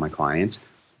will tell my clients,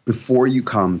 before you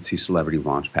come to Celebrity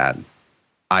Launchpad,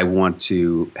 I want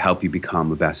to help you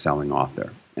become a best-selling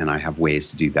author. And I have ways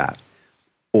to do that.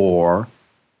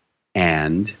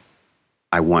 And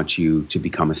I want you to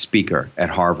become a speaker at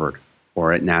Harvard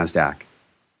or at NASDAQ.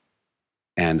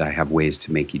 And I have ways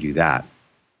to make you do that.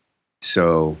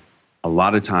 So a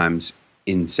lot of times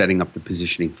in setting up the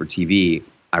positioning for TV,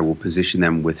 I will position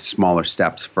them with smaller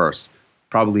steps first.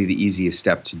 Probably the easiest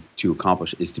step to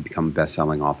accomplish is to become a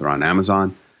best-selling author on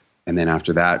Amazon. And then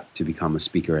after that, to become a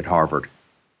speaker at Harvard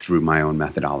through my own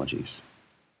methodologies.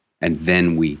 And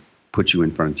then we put you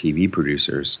in front of TV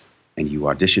producers and you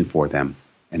audition for them.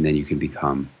 And then you can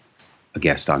become a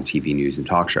guest on TV news and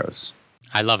talk shows.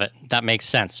 I love it. That makes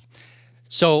sense.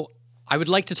 So I would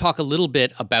like to talk a little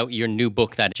bit about your new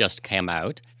book that just came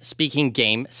out, Speaking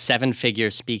Game,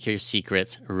 7-Figure Speaker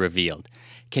Secrets Revealed.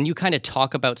 Can you kind of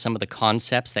talk about some of the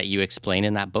concepts that you explain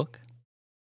in that book?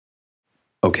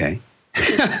 Okay.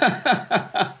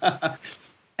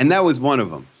 And that was one of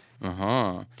them.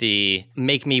 The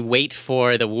make me wait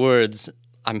for the words,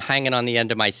 I'm hanging on the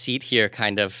end of my seat here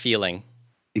kind of feeling.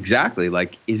 Exactly.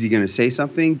 Like, is he going to say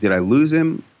something? Did I lose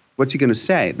him? What's he going to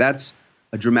say? That's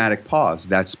a dramatic pause.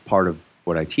 That's part of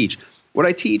what I teach. What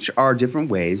I teach are different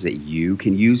ways that you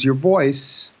can use your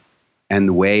voice and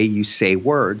the way you say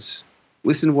words.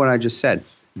 Listen to what I just said.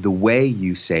 The way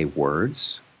you say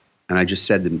words, and I just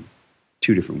said them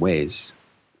two different ways,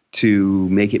 to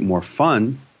make it more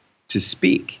fun to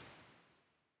speak.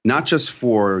 Not just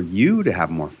for you to have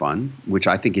more fun, which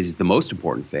I think is the most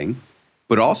important thing,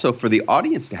 but also for the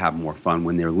audience to have more fun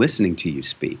when they're listening to you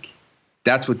speak.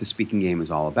 That's what the speaking game is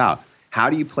all about. How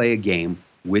do you play a game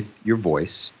with your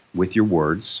voice, with your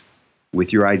words,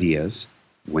 with your ideas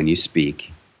when you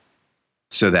speak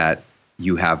so that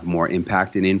you have more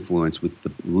impact and influence with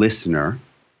the listener,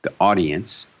 the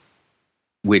audience,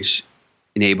 which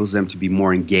enables them to be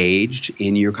more engaged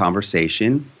in your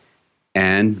conversation,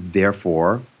 and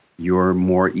therefore you're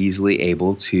more easily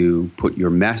able to put your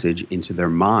message into their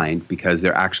mind because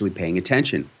they're actually paying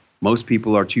attention. Most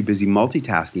people are too busy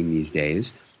multitasking these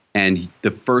days. And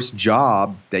the first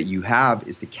job that you have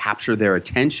is to capture their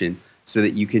attention so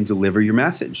that you can deliver your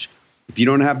message. If you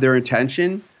don't have their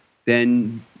attention,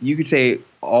 then you could say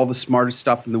all the smartest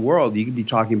stuff in the world. You could be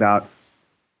talking about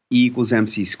E equals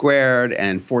MC squared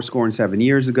and 7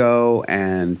 years ago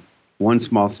and one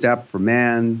small step for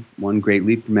man, one great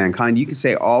leap for mankind. You could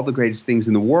say all the greatest things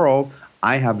in the world.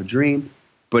 I have a dream.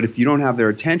 But if you don't have their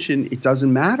attention, it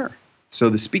doesn't matter. So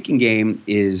the speaking game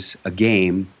is a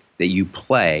game that you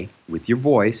play with your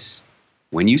voice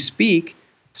when you speak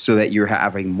so that you're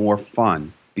having more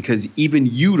fun, because even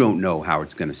you don't know how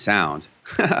it's going to sound.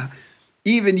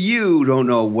 Even you don't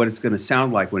know what it's going to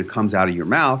sound like when it comes out of your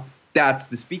mouth. That's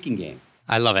the speaking game.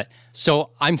 I love it.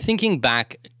 So I'm thinking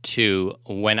back to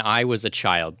when I was a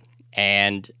child,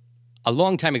 and a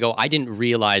long time ago, I didn't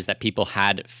realize that people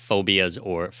had phobias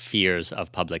or fears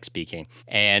of public speaking.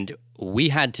 And we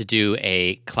had to do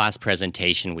a class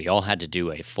presentation. We all had to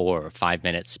do a 4 or 5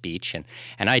 minute speech.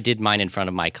 And I did mine in front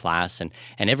of my class, and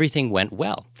everything went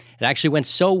well. It actually went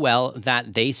so well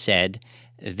that they said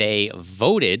they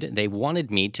wanted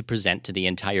me to present to the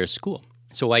entire school.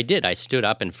 So I did. I stood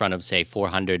up in front of, say,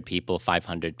 400 people,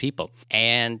 500 people.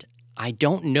 And I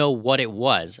don't know what it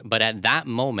was, but at that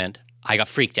moment, I got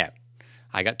freaked out.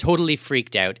 I got totally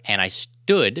freaked out, and I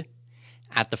stood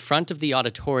at the front of the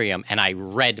auditorium and I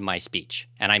read my speech.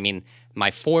 And I mean,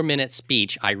 my 4-minute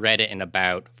speech, I read it in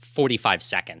about 45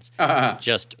 seconds,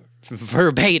 just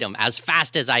verbatim, as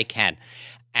fast as I can.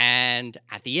 And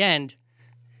at the end,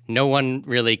 no one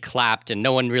really clapped and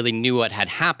no one really knew what had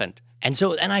happened. And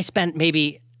I spent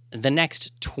maybe the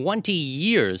next 20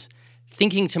 years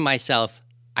thinking to myself,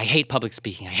 I hate public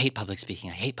speaking. I hate public speaking.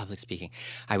 I hate public speaking.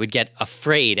 I would get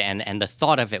afraid, and the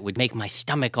thought of it would make my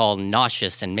stomach all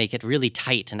nauseous and make it really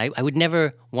tight. And I would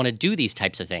never want to do these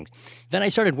types of things. Then I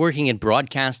started working in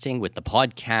broadcasting with the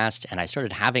podcast, and I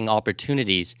started having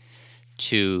opportunities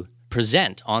to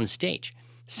present on stage.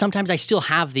 Sometimes I still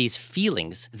have these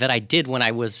feelings that I did when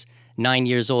I was 9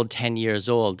 years old, 10 years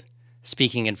old,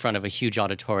 speaking in front of a huge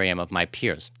auditorium of my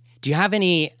peers. Do you have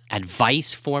any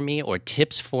advice for me or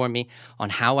tips for me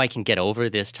on how I can get over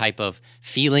this type of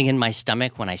feeling in my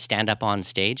stomach when I stand up on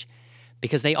stage?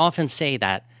 Because they often say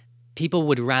that people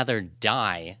would rather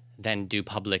die than do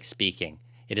public speaking.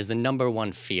 It is the number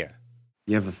one fear.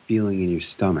 You have a feeling in your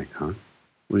stomach, huh?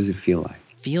 What does it feel like?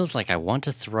 Feels like I want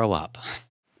to throw up.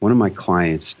 One of my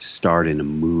clients starred in a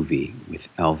movie with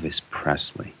Elvis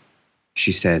Presley.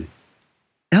 She said,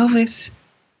 "Elvis,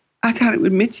 I got to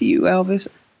admit to you, Elvis,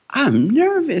 I'm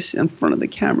nervous in front of the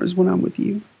cameras when I'm with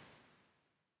you."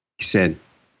 He said,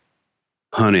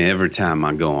 "Honey, every time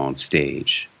I go on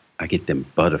stage, I get them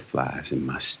butterflies in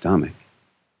my stomach.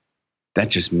 That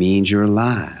just means you're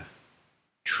alive."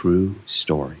 True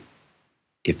story.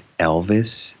 If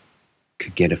Elvis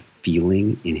could get a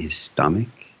feeling in his stomach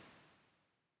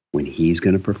when he's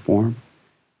going to perform,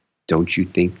 don't you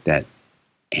think that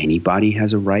anybody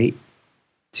has a right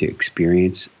to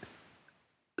experience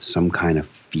some kind of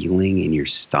feeling in your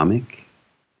stomach?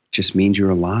 Just means you're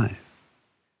alive.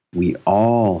 We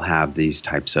all have these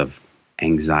types of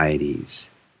anxieties: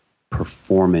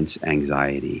 performance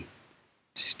anxiety,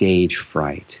 stage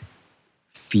fright,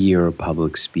 fear of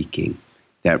public speaking,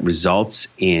 that results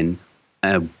in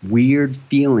a weird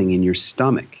feeling in your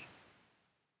stomach.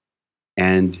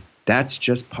 And that's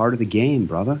just part of the game,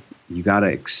 brother. You got to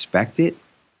expect it.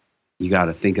 You got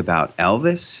to think about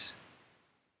Elvis.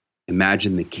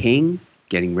 Imagine the king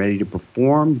getting ready to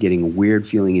perform, getting a weird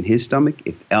feeling in his stomach.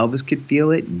 If Elvis could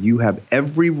feel it, you have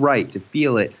every right to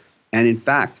feel it. And in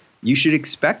fact, you should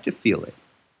expect to feel it.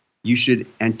 You should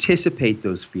anticipate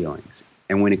those feelings.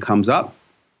 And when it comes up,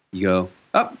 you go,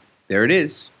 "Oh, there it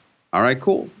is. All right,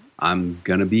 cool. I'm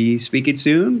going to be speaking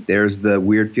soon. There's the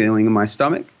weird feeling in my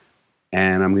stomach,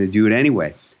 and I'm going to do it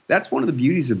anyway." That's one of the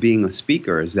beauties of being a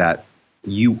speaker, is that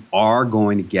you are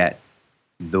going to get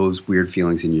those weird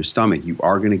feelings in your stomach. You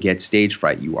are going to get stage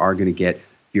fright. You are going to get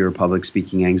fear of public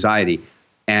speaking anxiety.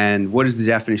 And what is the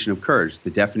definition of courage? The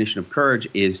definition of courage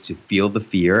is to feel the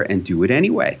fear and do it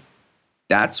anyway.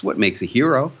 That's what makes a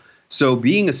hero. So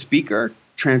being a speaker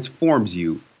transforms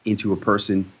you into a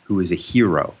person who is a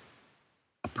hero,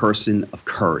 a person of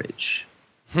courage.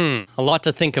 A lot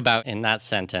to think about in that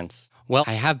sentence. Well,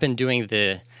 I have been doing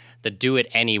the do it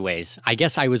anyways. I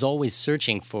guess I was always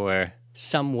searching for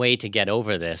some way to get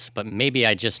over this, but maybe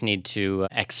I just need to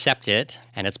accept it,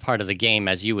 and it's part of the game,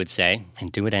 as you would say,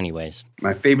 and do it anyways.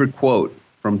 My favorite quote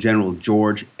from General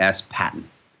George S. Patton: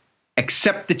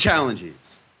 "Accept the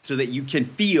challenges so that you can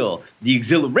feel the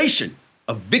exhilaration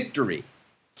of victory."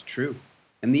 It's true.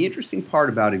 And the interesting part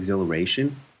about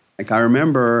exhilaration, like I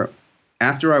remember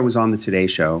after I was on the Today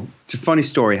Show, it's a funny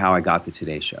story how I got the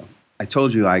Today Show. I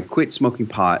told you I quit smoking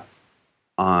pot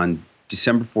on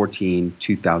December 14,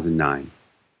 2009.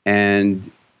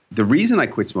 And the reason I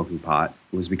quit smoking pot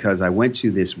was because I went to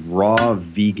this raw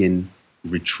vegan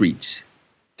retreat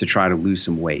to try to lose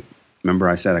some weight. Remember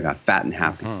I said I got fat and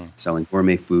happy selling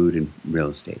gourmet food and real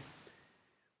estate.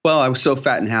 Well, I was so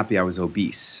fat and happy I was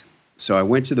obese. So I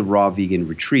went to the raw vegan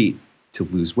retreat to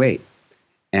lose weight.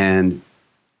 And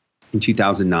in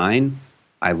 2009,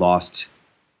 I lost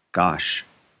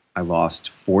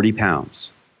 40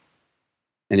 pounds.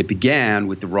 And it began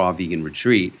with the raw vegan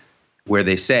retreat, where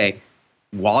they say,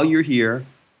 while you're here,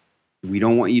 we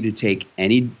don't want you to take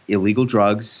any illegal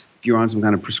drugs. If you're on some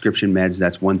kind of prescription meds,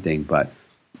 that's one thing, but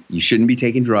you shouldn't be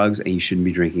taking drugs and you shouldn't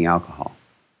be drinking alcohol.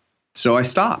 So I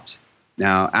stopped.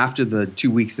 Now, after the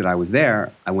 2 weeks that I was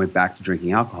there, I went back to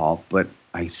drinking alcohol, but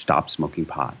I stopped smoking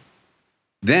pot.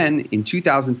 Then in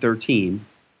 2013,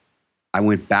 I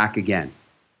went back again.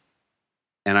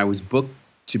 And I was booked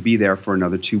to be there for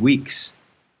another 2 weeks.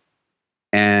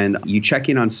 And you check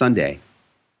in on Sunday.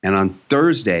 And on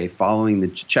Thursday, following the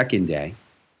check-in day,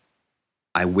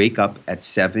 I wake up at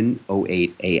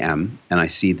 7:08 a.m. and I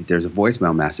see that there's a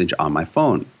voicemail message on my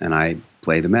phone. And I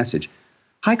play the message.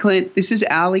 "Hi, Clint. This is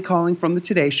Allie calling from the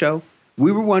Today Show.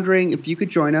 We were wondering if you could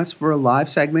join us for a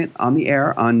live segment on the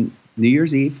air on New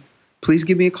Year's Eve. Please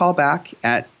give me a call back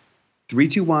at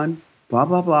 321 blah,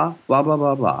 blah, blah, blah, blah,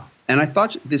 blah, blah." And I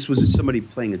thought this was somebody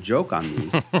playing a joke on me.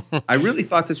 I really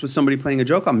thought this was somebody playing a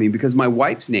joke on me because my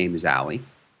wife's name is Allie.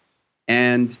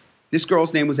 And this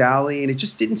girl's name was Allie, and it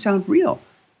just didn't sound real.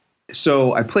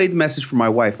 So I played the message for my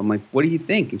wife. I'm like, "What do you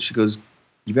think?" And she goes,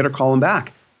 you better call them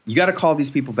back. You got to call these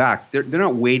people back. They're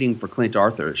not waiting for Clint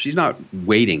Arthur. She's not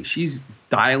waiting. She's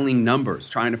dialing numbers,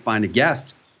 trying to find a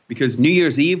guest, because New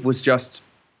Year's Eve was just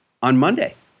on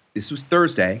Monday. This was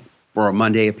Thursday for a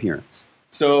Monday appearance.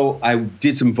 So I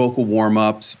did some vocal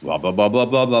warm-ups, blah, blah, blah, blah,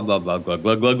 blah, blah, blah, blah, blah,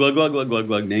 blah, blah, blah, blah, blah, blah,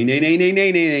 blah, nay, nay, nay, nay,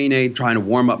 nay, nay, nay, trying to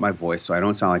warm up my voice so I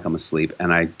don't sound like I'm asleep,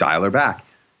 and I dial her back.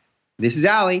 This is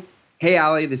Allie. Hey,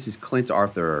 Allie, this is Clint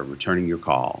Arthur returning your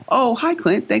call. Oh, hi,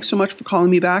 Clint. Thanks so much for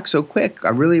calling me back so quick. I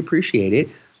really appreciate it.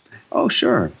 Oh,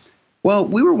 sure. Well,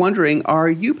 we were wondering, are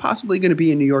you possibly going to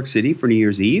be in New York City for New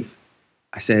Year's Eve?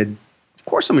 I said, of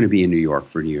course I'm going to be in New York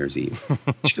for New Year's Eve.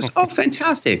 She goes, oh,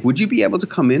 fantastic. Would you be able to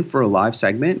come in for a live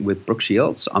segment with Brooke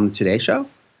Shields on the Today Show?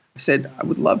 I said, I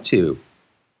would love to.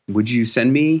 Would you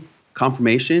send me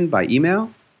confirmation by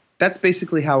email? That's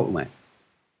basically how it went.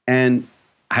 And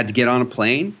I had to get on a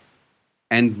plane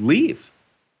and leave.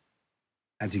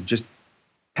 I had to just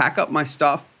pack up my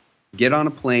stuff, get on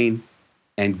a plane,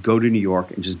 and go to New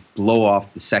York and just blow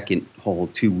off the second whole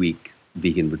 2-week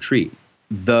vegan retreat.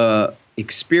 The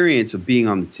experience of being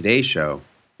on the Today Show,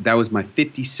 that was my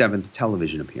 57th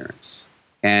television appearance.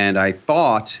 And I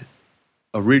thought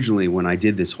originally when I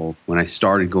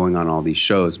started going on all these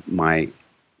shows, my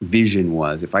vision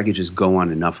was if I could just go on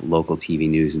enough local TV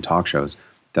news and talk shows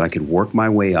that I could work my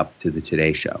way up to the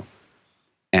Today Show.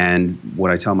 And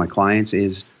what I tell my clients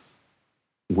is,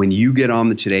 when you get on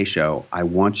the Today Show, I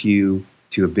want you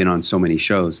to have been on so many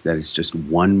shows that it's just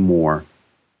one more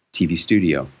TV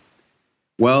studio.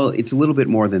 Well, it's a little bit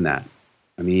more than that.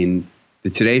 I mean, the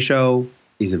Today Show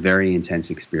is a very intense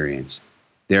experience.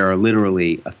 There are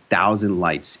literally 1,000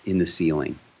 lights in the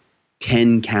ceiling,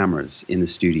 10 cameras in the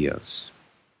studios.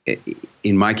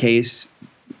 In my case,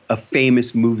 a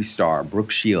famous movie star,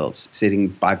 Brooke Shields,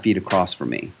 sitting 5 feet across from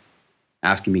me,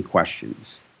 asking me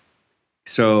questions.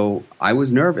 So I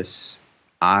was nervous,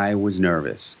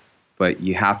 but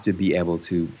you have to be able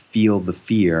to feel the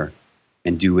fear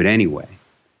and do it anyway.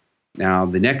 Now,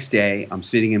 the next day, I'm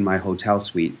sitting in my hotel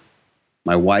suite.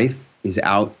 My wife is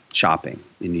out shopping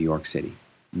in New York City.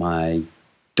 My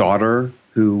daughter,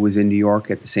 who was in New York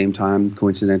at the same time,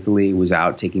 coincidentally, was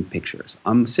out taking pictures.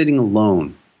 I'm sitting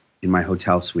alone in my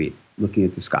hotel suite, looking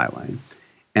at the skyline.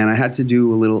 And I had to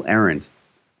do a little errand.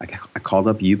 I called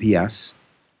up UPS,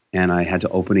 and I had to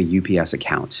open a UPS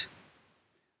account.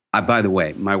 By the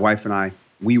way, my wife and I,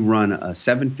 we run a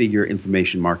 7-figure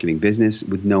information marketing business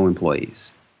with no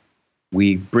employees.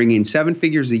 We bring in 7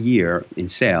 figures a year in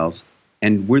sales,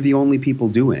 and we're the only people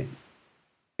doing it.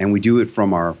 And we do it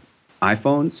from our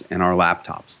iPhones and our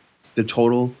laptops. It's the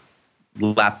total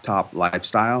laptop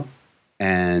lifestyle.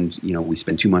 And, we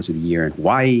spend 2 months of the year in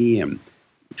Hawaii and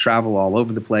travel all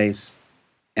over the place.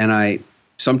 And I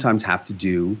sometimes have to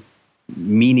do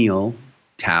menial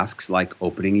tasks like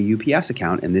opening a UPS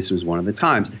account, and this was one of the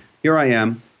times. Here I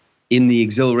am in the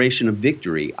exhilaration of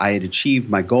victory. I had achieved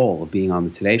my goal of being on the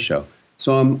Today Show.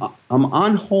 So I'm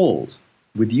on hold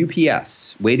with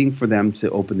UPS, waiting for them to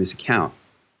open this account.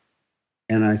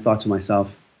 And I thought to myself,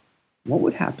 what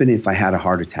would happen if I had a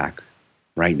heart attack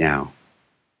right now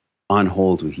on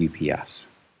hold with UPS?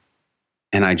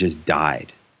 And I just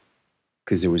died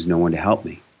because there was no one to help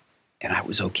me. And I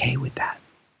was okay with that.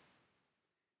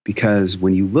 Because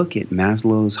when you look at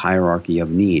Maslow's hierarchy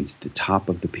of needs, the top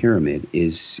of the pyramid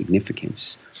is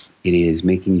significance. It is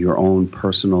making your own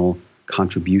personal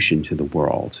contribution to the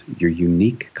world, your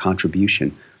unique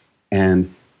contribution.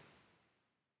 And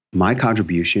my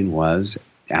contribution was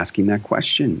asking that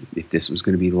question. If this was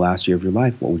going to be the last year of your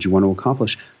life, what would you want to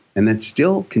accomplish? And that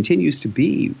still continues to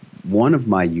be one of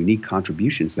my unique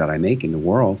contributions that I make in the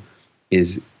world,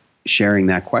 is sharing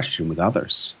that question with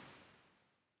others.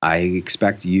 I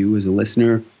expect you as a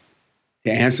listener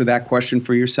to answer that question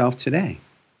for yourself today.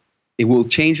 It will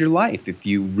change your life if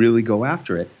you really go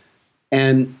after it.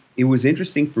 And it was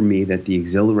interesting for me that the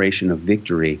exhilaration of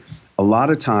victory, a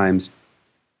lot of times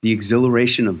the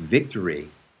exhilaration of victory,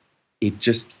 it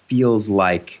just feels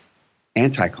like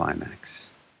anticlimax,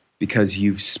 because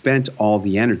you've spent all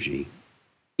the energy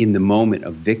in the moment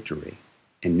of victory.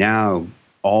 And now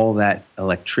all that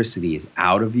electricity is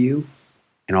out of you,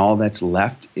 and all that's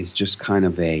left is just kind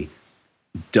of a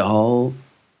dull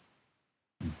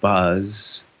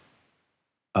buzz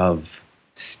of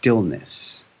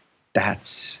stillness.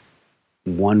 That's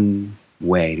one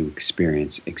way to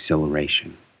experience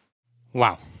exhilaration.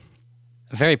 Wow.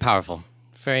 Very powerful.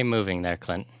 Very moving there,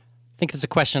 Clint. I think it's a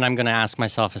question I'm going to ask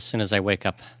myself as soon as I wake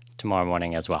up tomorrow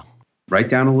morning as well. Write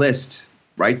down a list.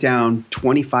 Write down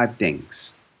 25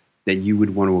 things that you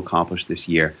would want to accomplish this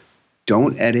year.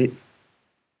 Don't edit.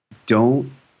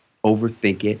 Don't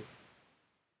overthink it.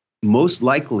 Most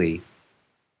likely,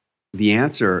 The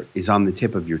answer is on the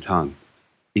tip of your tongue.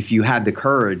 If you had the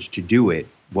courage to do it,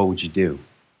 what would you do?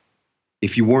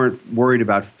 If you weren't worried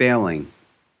about failing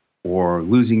or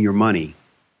losing your money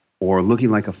or looking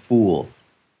like a fool,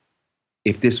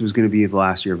 if this was going to be the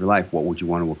last year of your life, what would you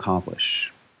want to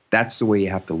accomplish? That's the way you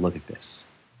have to look at this.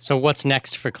 So what's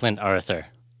next for Clint Arthur?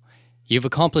 You've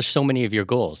accomplished so many of your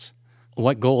goals.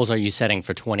 What goals are you setting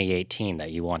for 2018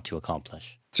 that you want to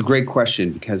accomplish? It's a great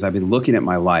question because I've been looking at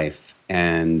my life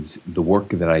and the work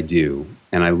that I do.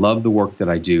 And I love the work that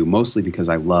I do mostly because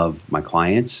I love my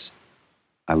clients.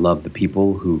 I love the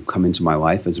people who come into my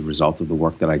life as a result of the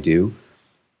work that I do.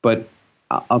 But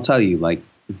I'll tell you, like,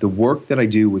 the work that I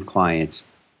do with clients,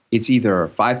 it's either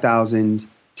 5,000,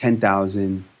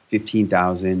 10,000,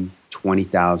 15,000,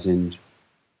 20,000.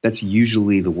 That's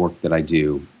usually the work that I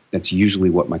do. That's usually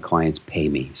what my clients pay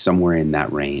me, somewhere in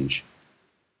that range.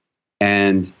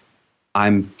 And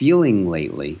I'm feeling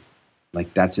lately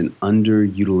like that's an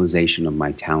underutilization of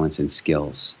my talents and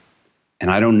skills. And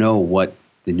I don't know what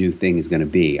the new thing is going to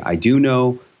be. I do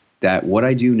know that what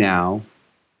I do now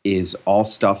is all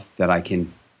stuff that I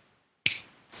can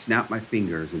snap my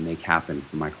fingers and make happen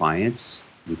for my clients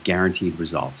with guaranteed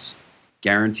results.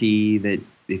 Guarantee that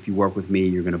if you work with me,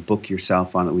 you're going to book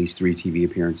yourself on at least 3 TV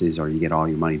appearances or you get all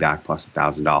your money back plus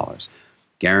 $1,000.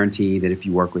 Guarantee that if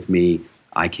you work with me,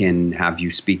 I can have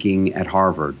you speaking at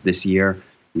Harvard. This year,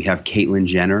 we have Caitlyn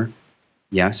Jenner.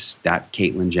 Yes, that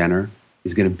Caitlyn Jenner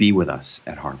is going to be with us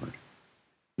at Harvard.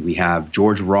 We have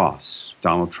George Ross,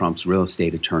 Donald Trump's real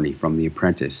estate attorney from The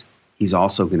Apprentice. He's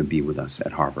also going to be with us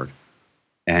at Harvard.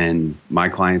 And my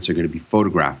clients are going to be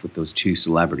photographed with those 2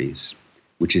 celebrities,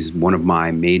 which is one of my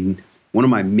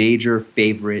major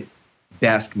favorite,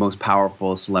 best, most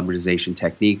powerful celebritization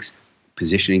techniques,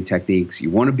 positioning techniques.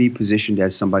 You want to be positioned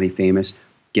as somebody famous,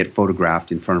 get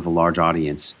photographed in front of a large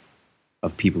audience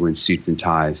of people in suits and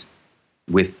ties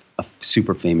with a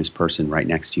super famous person right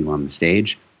next to you on the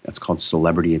stage. That's called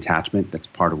celebrity attachment. That's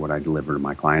part of what I deliver to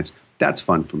my clients. That's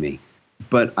fun for me.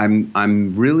 But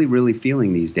I'm really, really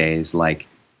feeling these days like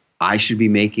I should be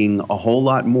making a whole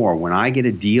lot more. When I get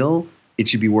a deal, it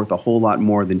should be worth a whole lot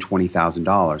more than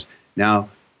 $20,000. Now,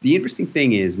 the interesting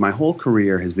thing is my whole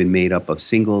career has been made up of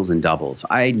singles and doubles.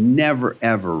 I never,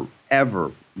 ever,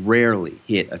 ever, rarely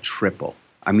hit a triple.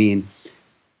 I mean,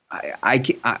 I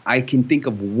can think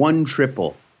of 1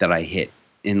 triple that I hit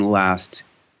in the last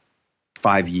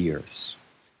 5 years.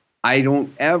 I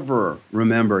don't ever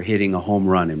remember hitting a home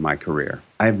run in my career.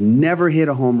 I've never hit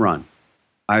a home run.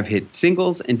 I've hit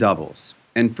singles and doubles.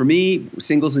 And for me,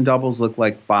 singles and doubles look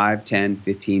like $5, $10,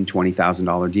 $15,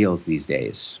 $20,000 deals these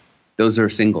days. Those are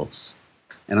singles.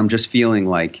 And I'm just feeling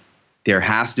like there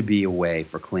has to be a way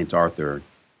for Clint Arthur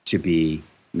to be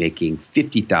making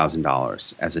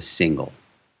 $50,000 as a single.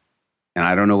 And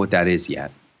I don't know what that is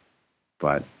yet,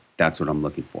 but that's what I'm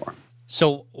looking for.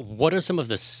 So what are some of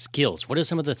the skills? What are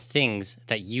some of the things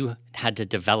that you had to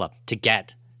develop to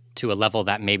get to a level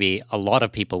that maybe a lot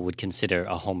of people would consider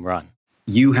a home run?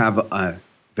 You have a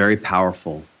very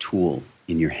powerful tool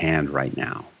in your hand right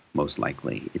now, most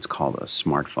likely. It's called a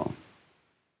smartphone.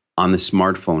 On the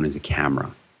smartphone is a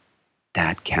camera.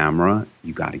 That camera,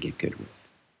 you got to get good with.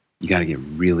 You got to get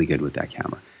really good with that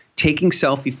camera. Taking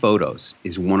selfie photos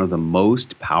is one of the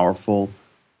most powerful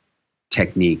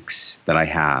techniques that I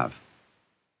have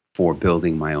for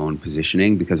building my own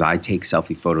positioning because I take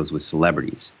selfie photos with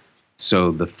celebrities.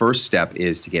 So the first step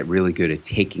is to get really good at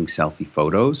taking selfie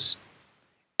photos.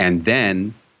 And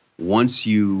then once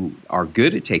you are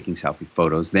good at taking selfie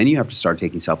photos, then you have to start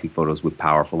taking selfie photos with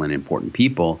powerful and important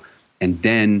people. And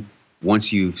then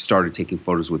once you've started taking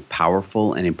photos with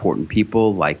powerful and important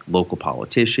people like local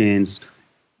politicians,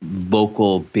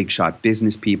 local big shot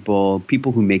business people,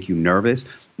 people who make you nervous,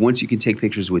 once you can take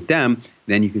pictures with them,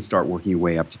 then you can start working your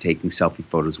way up to taking selfie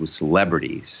photos with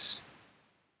celebrities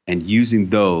and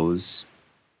using those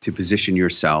to position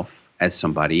yourself as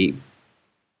somebody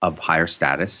of higher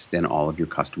status than all of your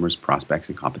customers, prospects,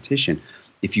 and competition.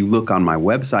 If you look on my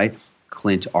website,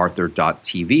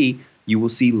 clintarthur.tv, you will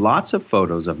see lots of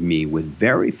photos of me with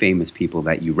very famous people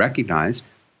that you recognize.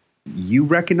 You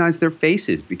recognize their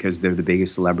faces because they're the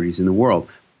biggest celebrities in the world.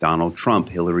 Donald Trump,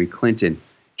 Hillary Clinton,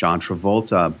 John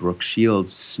Travolta, Brooke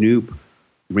Shields, Snoop,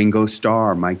 Ringo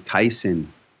Starr, Mike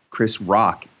Tyson, Chris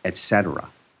Rock, etc.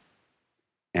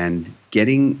 And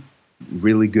getting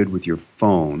really good with your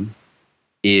phone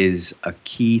is a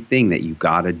key thing that you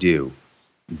got to do.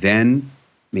 Then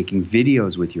making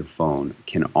videos with your phone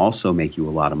can also make you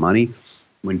a lot of money.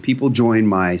 When people join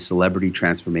my Celebrity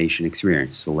Transformation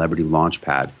Experience, Celebrity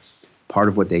Launchpad, part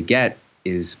of what they get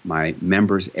is my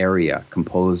members area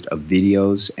composed of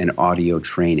videos and audio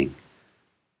training.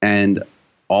 And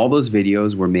all those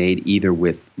videos were made either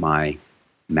with my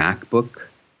MacBook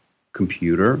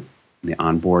computer, the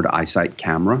onboard iSight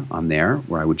camera on there,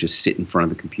 where I would just sit in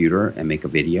front of the computer and make a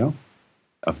video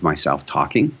of myself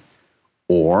talking,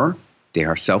 or they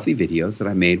are selfie videos that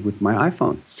I made with my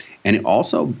iPhone. And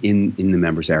also in the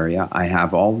members area, I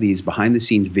have all these behind the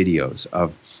scenes videos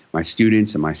of my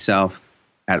students and myself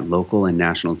at local and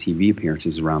national TV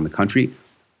appearances around the country.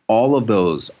 All of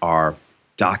those are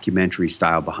documentary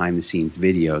style behind the scenes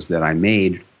videos that I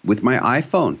made with my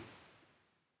iPhone.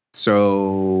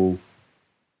 So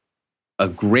a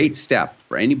great step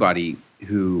for anybody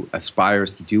who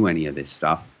aspires to do any of this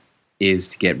stuff is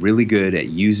to get really good at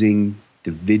using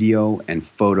the video and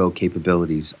photo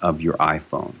capabilities of your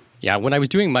iPhone. Yeah, when I was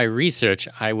doing my research,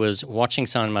 I was watching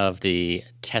some of the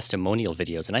testimonial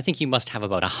videos, and I think you must have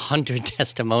about 100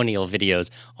 testimonial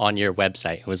videos on your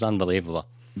website. It was unbelievable.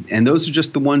 And those are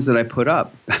just the ones that I put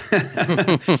up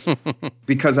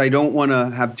because I don't want to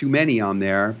have too many on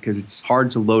there because it's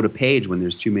hard to load a page when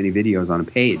there's too many videos on a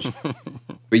page.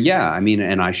 But yeah, I mean,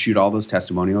 and I shoot all those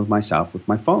testimonials myself with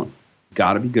my phone.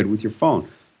 Got to be good with your phone.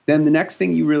 Then the next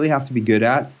thing you really have to be good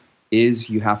at is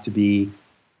you have to be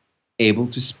able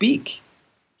to speak.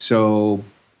 So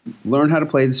learn how to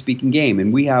play the speaking game.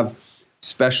 And we have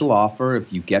special offer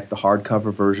if you get the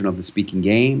hardcover version of the speaking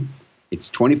game. It's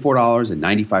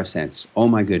 $24.95. Oh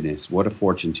my goodness, what a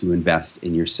fortune to invest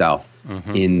in yourself,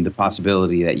 in the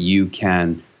possibility that you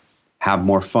can have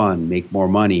more fun, make more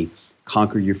money,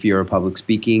 conquer your fear of public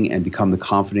speaking, and become the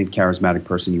confident, charismatic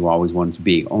person you always wanted to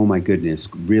be. Oh my goodness,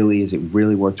 really? Is it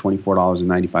really worth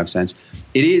 $24.95?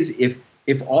 It is.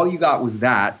 If all you got was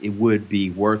that, it would be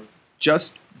worth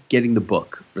just getting the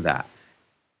book for that.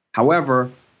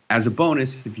 However, as a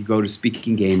bonus, if you go to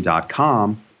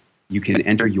speakinggame.com, you can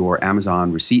enter your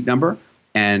Amazon receipt number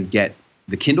and get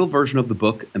the Kindle version of the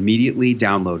book immediately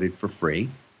downloaded for free.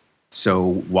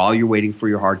 So while you're waiting for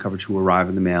your hardcover to arrive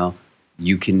in the mail,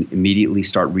 you can immediately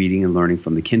start reading and learning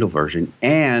from the Kindle version,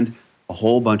 and a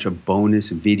whole bunch of bonus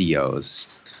videos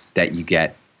that you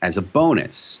get as a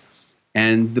bonus.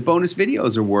 And the bonus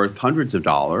videos are worth hundreds of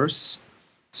dollars.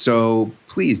 So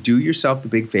please do yourself the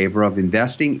big favor of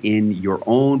investing in your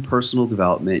own personal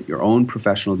development, your own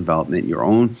professional development, your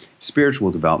own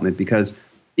spiritual development, because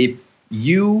if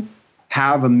you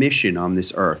have a mission on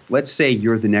this earth, let's say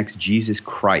you're the next Jesus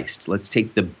Christ, let's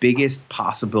take the biggest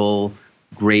possible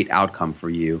great outcome for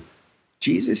you.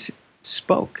 Jesus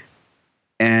spoke.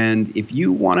 And if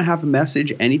you want to have a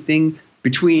message, anything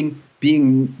between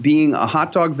being a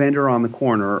hot dog vendor on the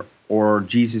corner or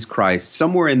Jesus Christ,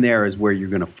 somewhere in there is where you're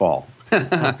going to fall.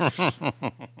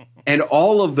 And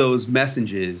all of those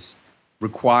messages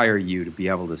require you to be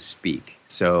able to speak.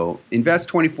 So invest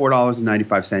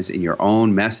 $24.95 in your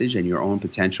own message and your own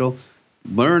potential.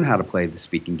 Learn how to play the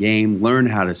speaking game. Learn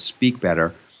how to speak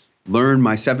better. Learn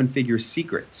my 7-figure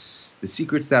secrets. The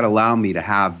secrets that allow me to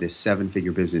have this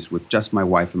 7-figure business with just my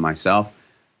wife and myself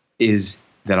is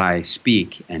that I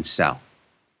speak and sell.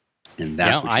 And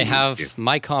that's what I have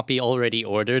my copy already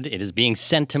ordered. It is being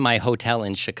sent to my hotel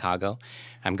in Chicago.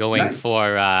 I'm going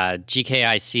for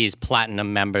GKIC's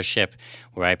Platinum membership,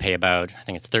 where I pay about, I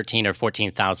think it's $13,000 or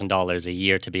 $14,000 a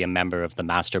year to be a member of the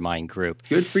mastermind group.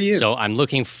 Good for you. So I'm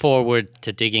looking forward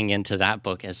to digging into that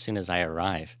book as soon as I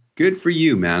arrive. Good for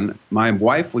you, man. My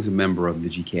wife was a member of the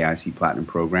GKIC Platinum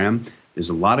program. There's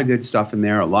a lot of good stuff in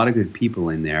there, a lot of good people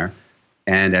in there.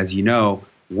 And as you know,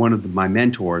 one of my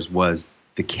mentors was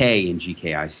the K in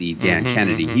GKIC, Dan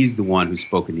Kennedy. He's the one who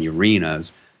spoke in the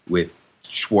arenas with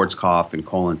Schwarzkopf and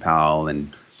Colin Powell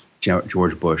and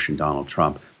George Bush and Donald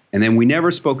Trump. And then we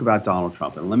never spoke about Donald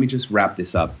Trump. And let me just wrap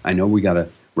this up. I know we got to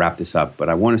wrap this up, but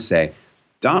I want to say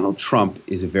Donald Trump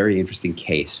is a very interesting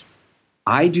case.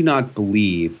 I do not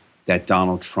believe that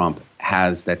Donald Trump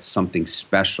has that something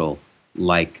special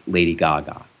like Lady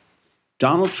Gaga.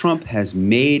 Donald Trump has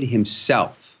made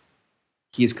himself.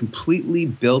 He has completely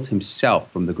built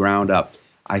himself from the ground up.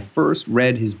 I first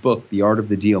read his book, The Art of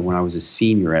the Deal, when I was a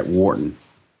senior at Wharton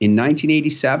in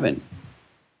 1987.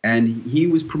 And he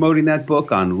was promoting that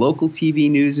book on local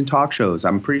TV news and talk shows.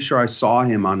 I'm pretty sure I saw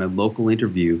him on a local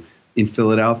interview in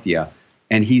Philadelphia.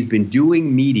 And he's been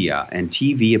doing media and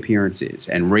TV appearances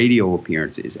and radio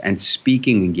appearances and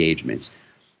speaking engagements.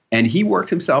 And he worked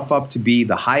himself up to be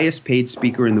the highest paid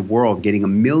speaker in the world, getting $1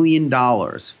 million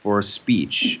for a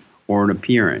speech or an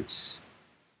appearance.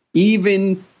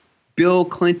 Even Bill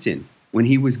Clinton, when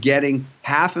he was getting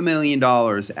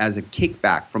 $500,000 as a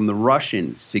kickback from the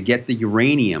Russians to get the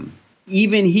uranium,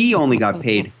 even he only got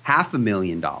paid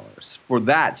 $500,000 for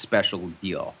that special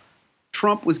deal.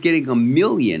 Trump was getting $1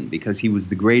 million because he was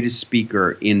the greatest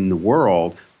speaker in the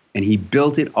world, And he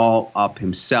built it all up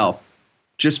himself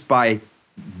just by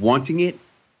wanting it,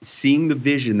 seeing the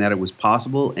vision that it was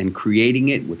possible, and creating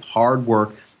it with hard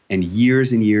work and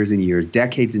years and years and years,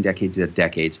 decades and decades and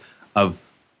decades of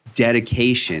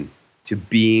dedication to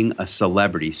being a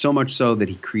celebrity. So much so that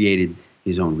he created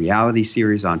his own reality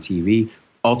series on TV.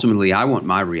 Ultimately, I want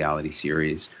my reality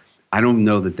series. I don't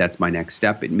know that that's my next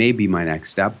step. It may be my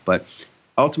next step, but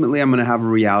ultimately I'm going to have a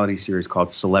reality series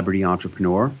called Celebrity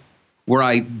Entrepreneur, where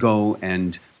I go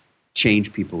and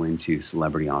change people into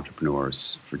celebrity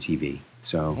entrepreneurs for TV.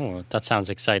 So that sounds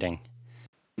exciting.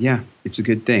 Yeah, it's a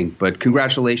good thing. But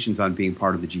congratulations on being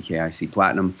part of the GKIC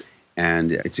Platinum.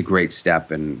 And it's a great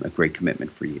step and a great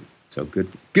commitment for you. So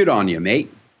good on you,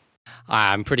 mate.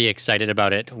 I'm pretty excited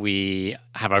about it. We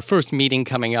have our first meeting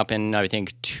coming up in, I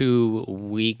think, 2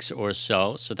 weeks or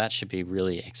so. So that should be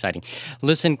really exciting.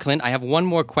 Listen, Clint, I have one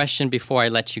more question before I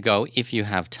let you go, if you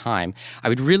have time. I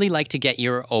would really like to get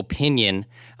your opinion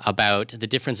about the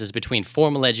differences between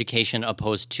formal education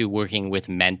opposed to working with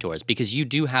mentors, because you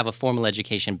do have a formal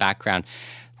education background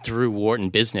through Wharton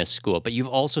Business School, but you've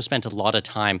also spent a lot of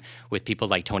time with people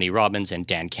like Tony Robbins and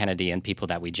Dan Kennedy and people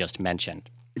that we just mentioned.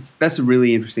 That's a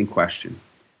really interesting question.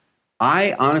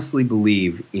 I honestly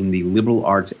believe in the liberal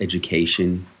arts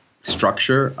education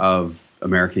structure of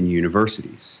American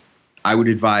universities. I would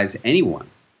advise anyone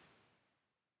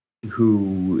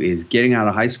who is getting out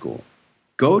of high school,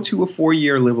 go to a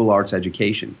 4-year liberal arts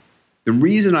education. The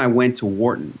reason I went to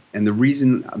Wharton and the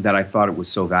reason that I thought it was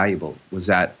so valuable was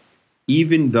that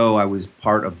even though I was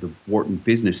part of the Wharton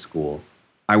Business School,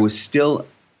 I was still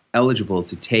eligible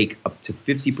to take up to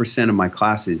 50% of my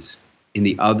classes in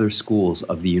the other schools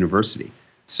of the university.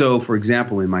 So, for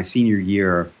example, in my senior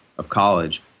year of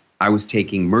college, I was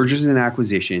taking mergers and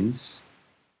acquisitions,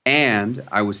 and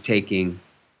I was taking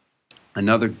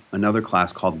another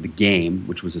class called The Game,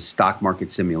 which was a stock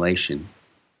market simulation.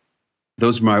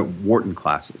 Those were my Wharton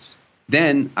classes.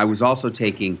 Then I was also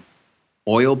taking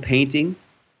oil painting.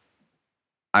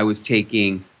 I was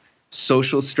taking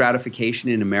social stratification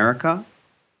in America.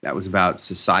 That was about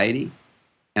society.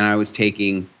 And I was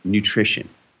taking nutrition.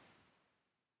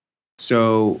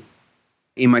 So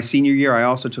in my senior year, I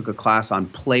also took a class on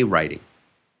playwriting.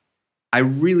 I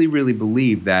really, really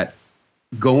believe that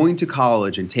going to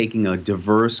college and taking a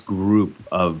diverse group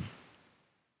of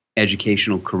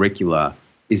educational curricula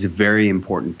is a very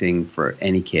important thing for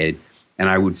any kid. And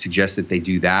I would suggest that they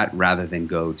do that rather than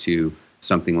go to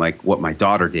something like what my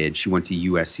daughter did. She went to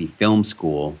USC Film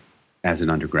School as an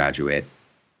undergraduate.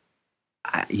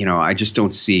 I just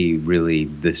don't see really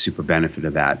the super benefit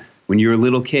of that. When you're a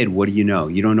little kid, what do you know?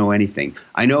 You don't know anything.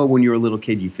 I know when you're a little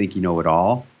kid, you think you know it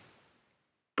all,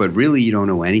 but really you don't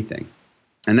know anything.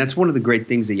 And that's one of the great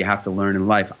things that you have to learn in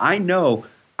life. I don't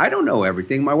know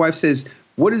everything. My wife says,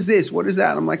 what is this? What is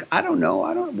that? I'm like, I don't know.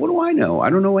 What do I know?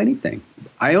 I don't know anything.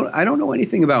 I don't know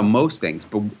anything about most things,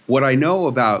 but what I know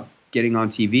about getting on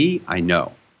TV, I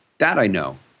know. That I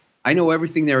know. I know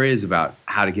everything there is about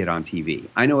how to get on TV.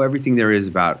 I know everything there is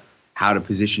about how to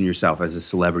position yourself as a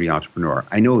celebrity entrepreneur.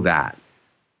 I know that.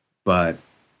 But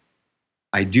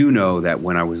I do know that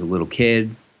when I was a little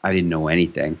kid, I didn't know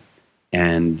anything.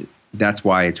 And that's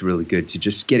why it's really good to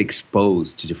just get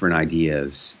exposed to different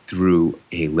ideas through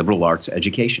a liberal arts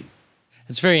education.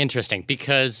 It's very interesting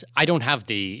because I don't have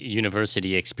the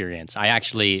university experience. I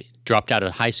actually dropped out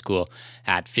of high school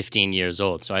at 15 years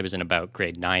old. So I was in about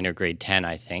grade 9 or grade 10,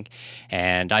 I think.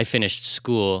 And I finished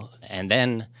school and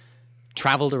then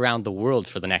traveled around the world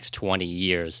for the next 20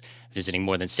 years, visiting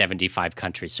more than 75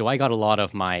 countries. So I got a lot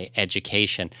of my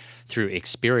education through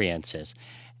experiences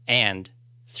and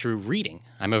through reading.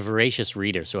 I'm a voracious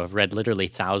reader, so I've read literally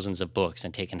thousands of books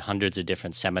and taken hundreds of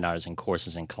different seminars and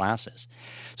courses and classes.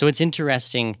 So it's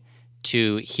interesting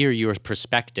to hear your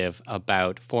perspective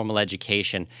about formal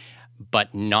education,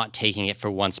 but not taking it for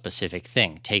one specific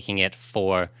thing, taking it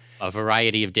for a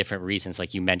variety of different reasons,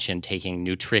 like you mentioned, taking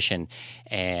nutrition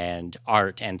and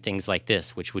art and things like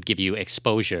this, which would give you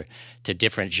exposure to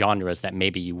different genres that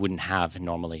maybe you wouldn't have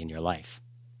normally in your life.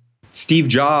 Steve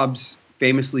Jobs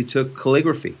famously took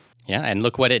calligraphy. Yeah, and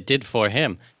look what it did for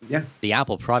him. Yeah. The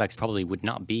Apple products probably would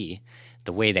not be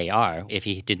the way they are if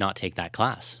he did not take that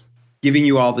class. Giving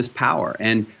you all this power.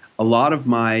 And a lot of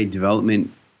my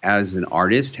development as an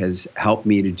artist has helped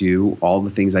me to do all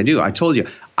the things I do. I told you,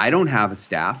 I don't have a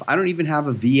staff. I don't even have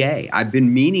a VA. I've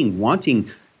been wanting,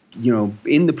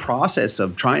 in the process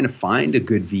of trying to find a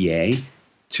good VA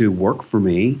to work for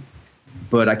me,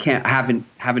 but I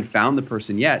haven't found the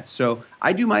person yet. So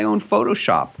I do my own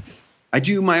Photoshop. I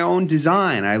do my own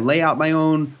design. I lay out my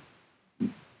own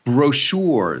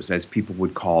brochures, as people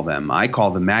would call them. I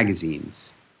call them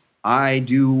magazines. I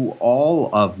do all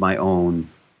of my own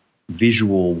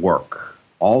visual work,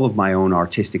 all of my own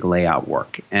artistic layout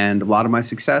work. And a lot of my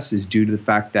success is due to the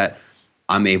fact that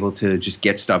I'm able to just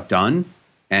get stuff done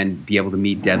and be able to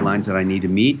meet deadlines that I need to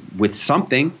meet with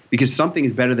something, because something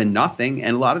is better than nothing.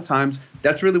 And a lot of times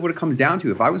that's really what it comes down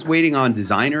to. If I was waiting on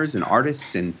designers and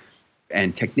artists and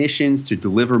technicians to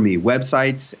deliver me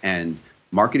websites and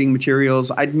marketing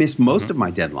materials, I'd miss most of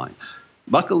my deadlines.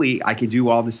 Luckily, I can do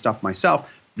all this stuff myself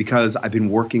because I've been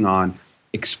working on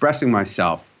expressing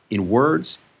myself in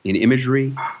words, in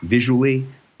imagery, visually,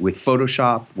 with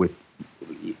Photoshop, with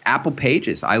Apple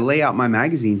Pages. I lay out my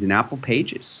magazines in Apple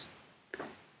Pages.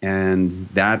 And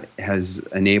that has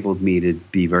enabled me to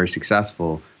be very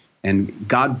successful. And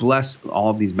God bless all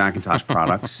of these Macintosh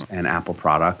products and Apple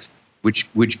products,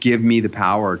 which give me the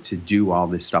power to do all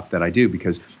this stuff that I do,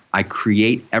 because I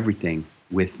create everything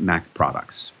with Mac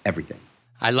products, everything.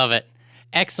 I love it.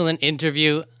 Excellent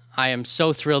interview. I am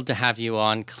so thrilled to have you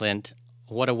on, Clint.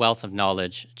 What a wealth of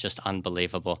knowledge. Just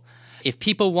unbelievable. If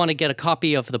people want to get a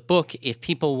copy of the book, if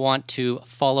people want to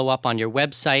follow up on your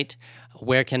website,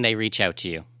 where can they reach out to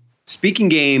you? Speaking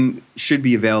Game should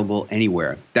be available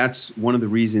anywhere. That's one of the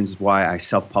reasons why I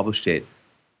self-published it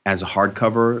as a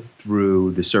hardcover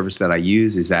through the service that I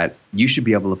use, is that you should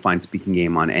be able to find Speaking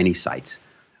Game on any site.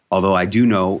 Although I do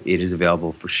know it is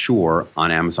available for sure on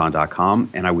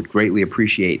Amazon.com, and I would greatly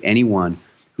appreciate anyone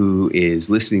who is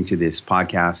listening to this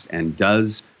podcast and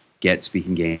does get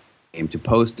Speaking Game to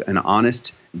post an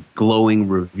honest, glowing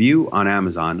review on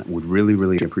Amazon. Would really,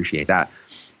 really appreciate that.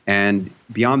 And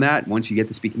beyond that, once you get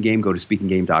the Speaking Game, go to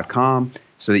speakinggame.com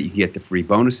so that you can get the free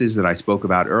bonuses that I spoke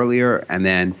about earlier. And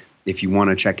then if you want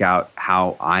to check out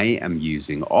how I am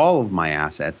using all of my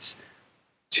assets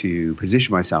to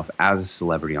position myself as a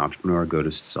celebrity entrepreneur, go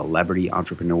to Celebrity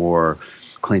Entrepreneur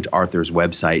Clint Arthur's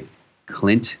website,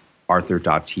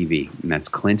 clintarthur.tv. And that's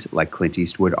Clint like Clint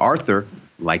Eastwood, Arthur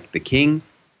like the king,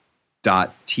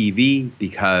 .tv,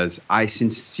 because I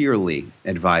sincerely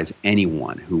advise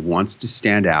anyone who wants to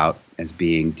stand out as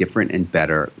being different and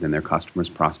better than their customers,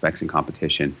 prospects, and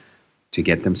competition to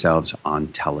get themselves on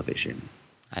television.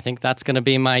 I think that's going to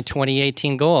be my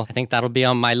 2018 goal. I think that'll be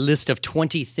on my list of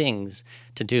 20 things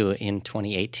to do in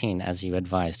 2018, as you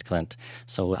advised, Clint.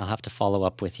 So I'll have to follow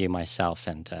up with you myself,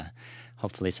 and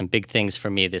hopefully some big things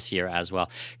for me this year as well.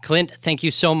 Clint, thank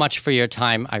you so much for your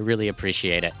time. I really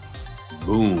appreciate it.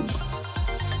 Boom.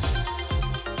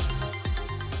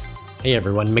 Hey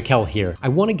everyone, Mikkel here. I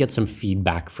want to get some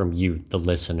feedback from you, the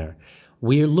listener.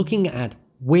 We're looking at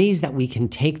ways that we can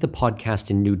take the podcast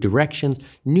in new directions,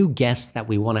 new guests that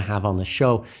we want to have on the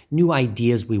show, new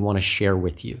ideas we want to share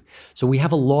with you. So we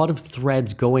have a lot of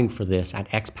threads going for this at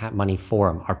Expat Money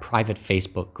Forum, our private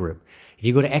Facebook group. If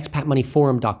you go to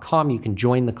expatmoneyforum.com, you can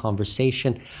join the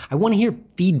conversation. I want to hear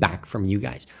feedback from you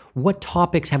guys. What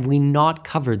topics have we not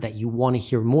covered that you want to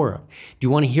hear more of? Do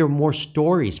you want to hear more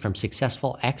stories from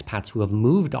successful expats who have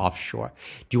moved offshore?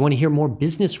 Do you want to hear more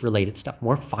business-related stuff,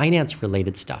 more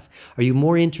finance-related stuff? Are you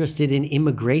more interested in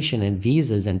immigration and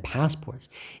visas and passports?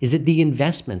 Is it the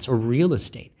investments or real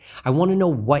estate? I want to know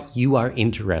what you are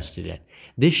interested in.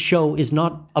 This show is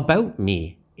not about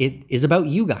me. It is about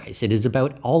you guys. It is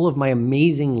about all of my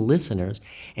amazing listeners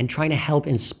and trying to help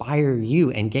inspire you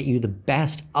and get you the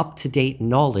best up-to-date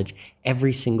knowledge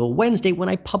every single Wednesday when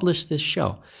I publish this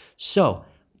show. So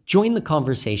join the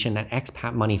conversation at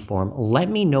Expat Money Forum.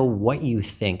 Let me know what you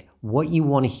think, what you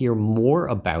want to hear more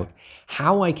about,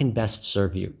 how I can best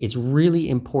serve you. It's really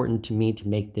important to me to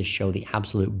make this show the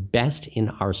absolute best in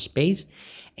our space.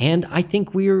 And I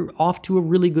think we're off to a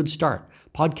really good start.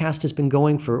 Podcast has been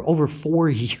going for over 4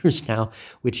 years now,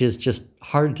 which is just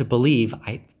hard to believe.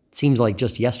 It seems like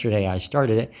just yesterday I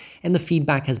started it, and the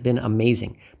feedback has been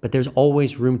amazing. But there's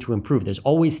always room to improve. There's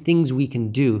always things we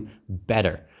can do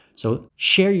better. So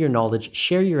share your knowledge,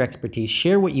 share your expertise,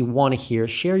 share what you want to hear,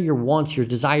 share your wants, your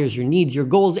desires, your needs, your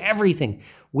goals, everything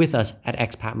with us at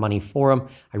Expat Money Forum.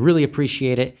 I really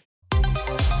appreciate it.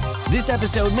 This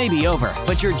episode may be over,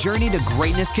 but your journey to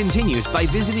greatness continues by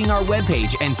visiting our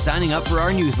webpage and signing up for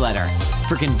our newsletter.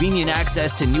 For convenient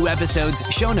access to new episodes,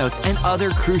 show notes, and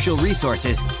other crucial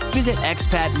resources, visit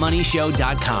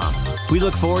expatmoneyshow.com. We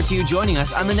look forward to you joining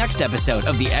us on the next episode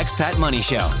of the Expat Money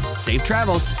Show. Safe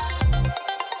travels.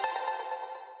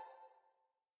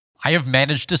 I have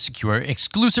managed to secure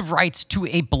exclusive rights to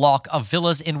a block of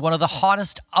villas in one of the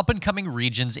hottest up-and-coming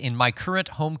regions in my current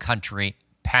home country,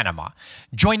 Panama.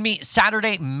 Join me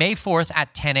Saturday, May 4th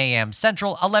at 10 a.m.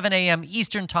 Central, 11 a.m.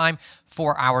 Eastern Time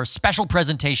for our special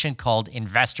presentation called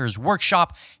Investors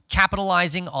Workshop,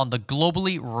 capitalizing on the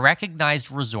globally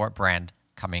recognized resort brand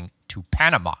coming to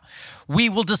Panama. We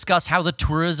will discuss how the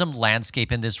tourism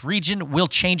landscape in this region will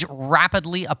change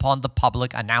rapidly upon the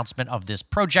public announcement of this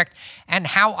project, and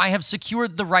how I have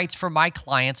secured the rights for my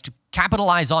clients to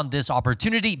capitalize on this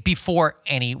opportunity before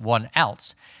anyone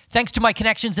else. Thanks to my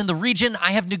connections in the region,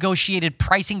 I have negotiated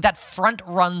pricing that front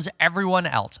runs everyone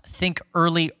else. Think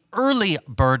early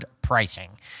bird pricing.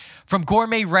 From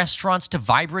gourmet restaurants to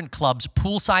vibrant clubs,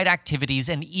 poolside activities,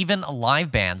 and even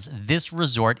live bands, this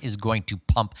resort is going to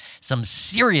pump some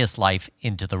serious life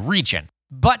into the region.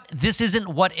 But this isn't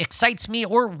what excites me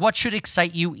or what should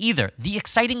excite you either. The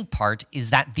exciting part is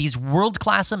that these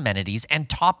world-class amenities and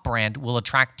top brand will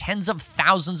attract tens of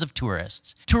thousands of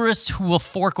tourists. Tourists who will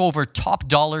fork over top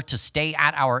dollar to stay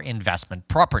at our investment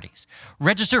properties.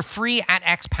 Register free at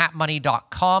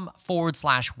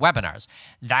expatmoney.com/webinars.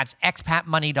 That's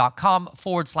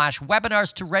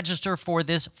expatmoney.com/webinars to register for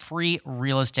this free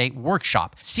real estate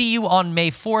workshop. See you on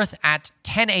May 4th at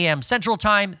 10 a.m. Central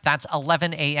Time. That's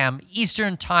 11 a.m. Eastern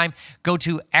Time. Go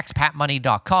to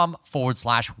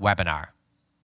expatmoney.com/webinar.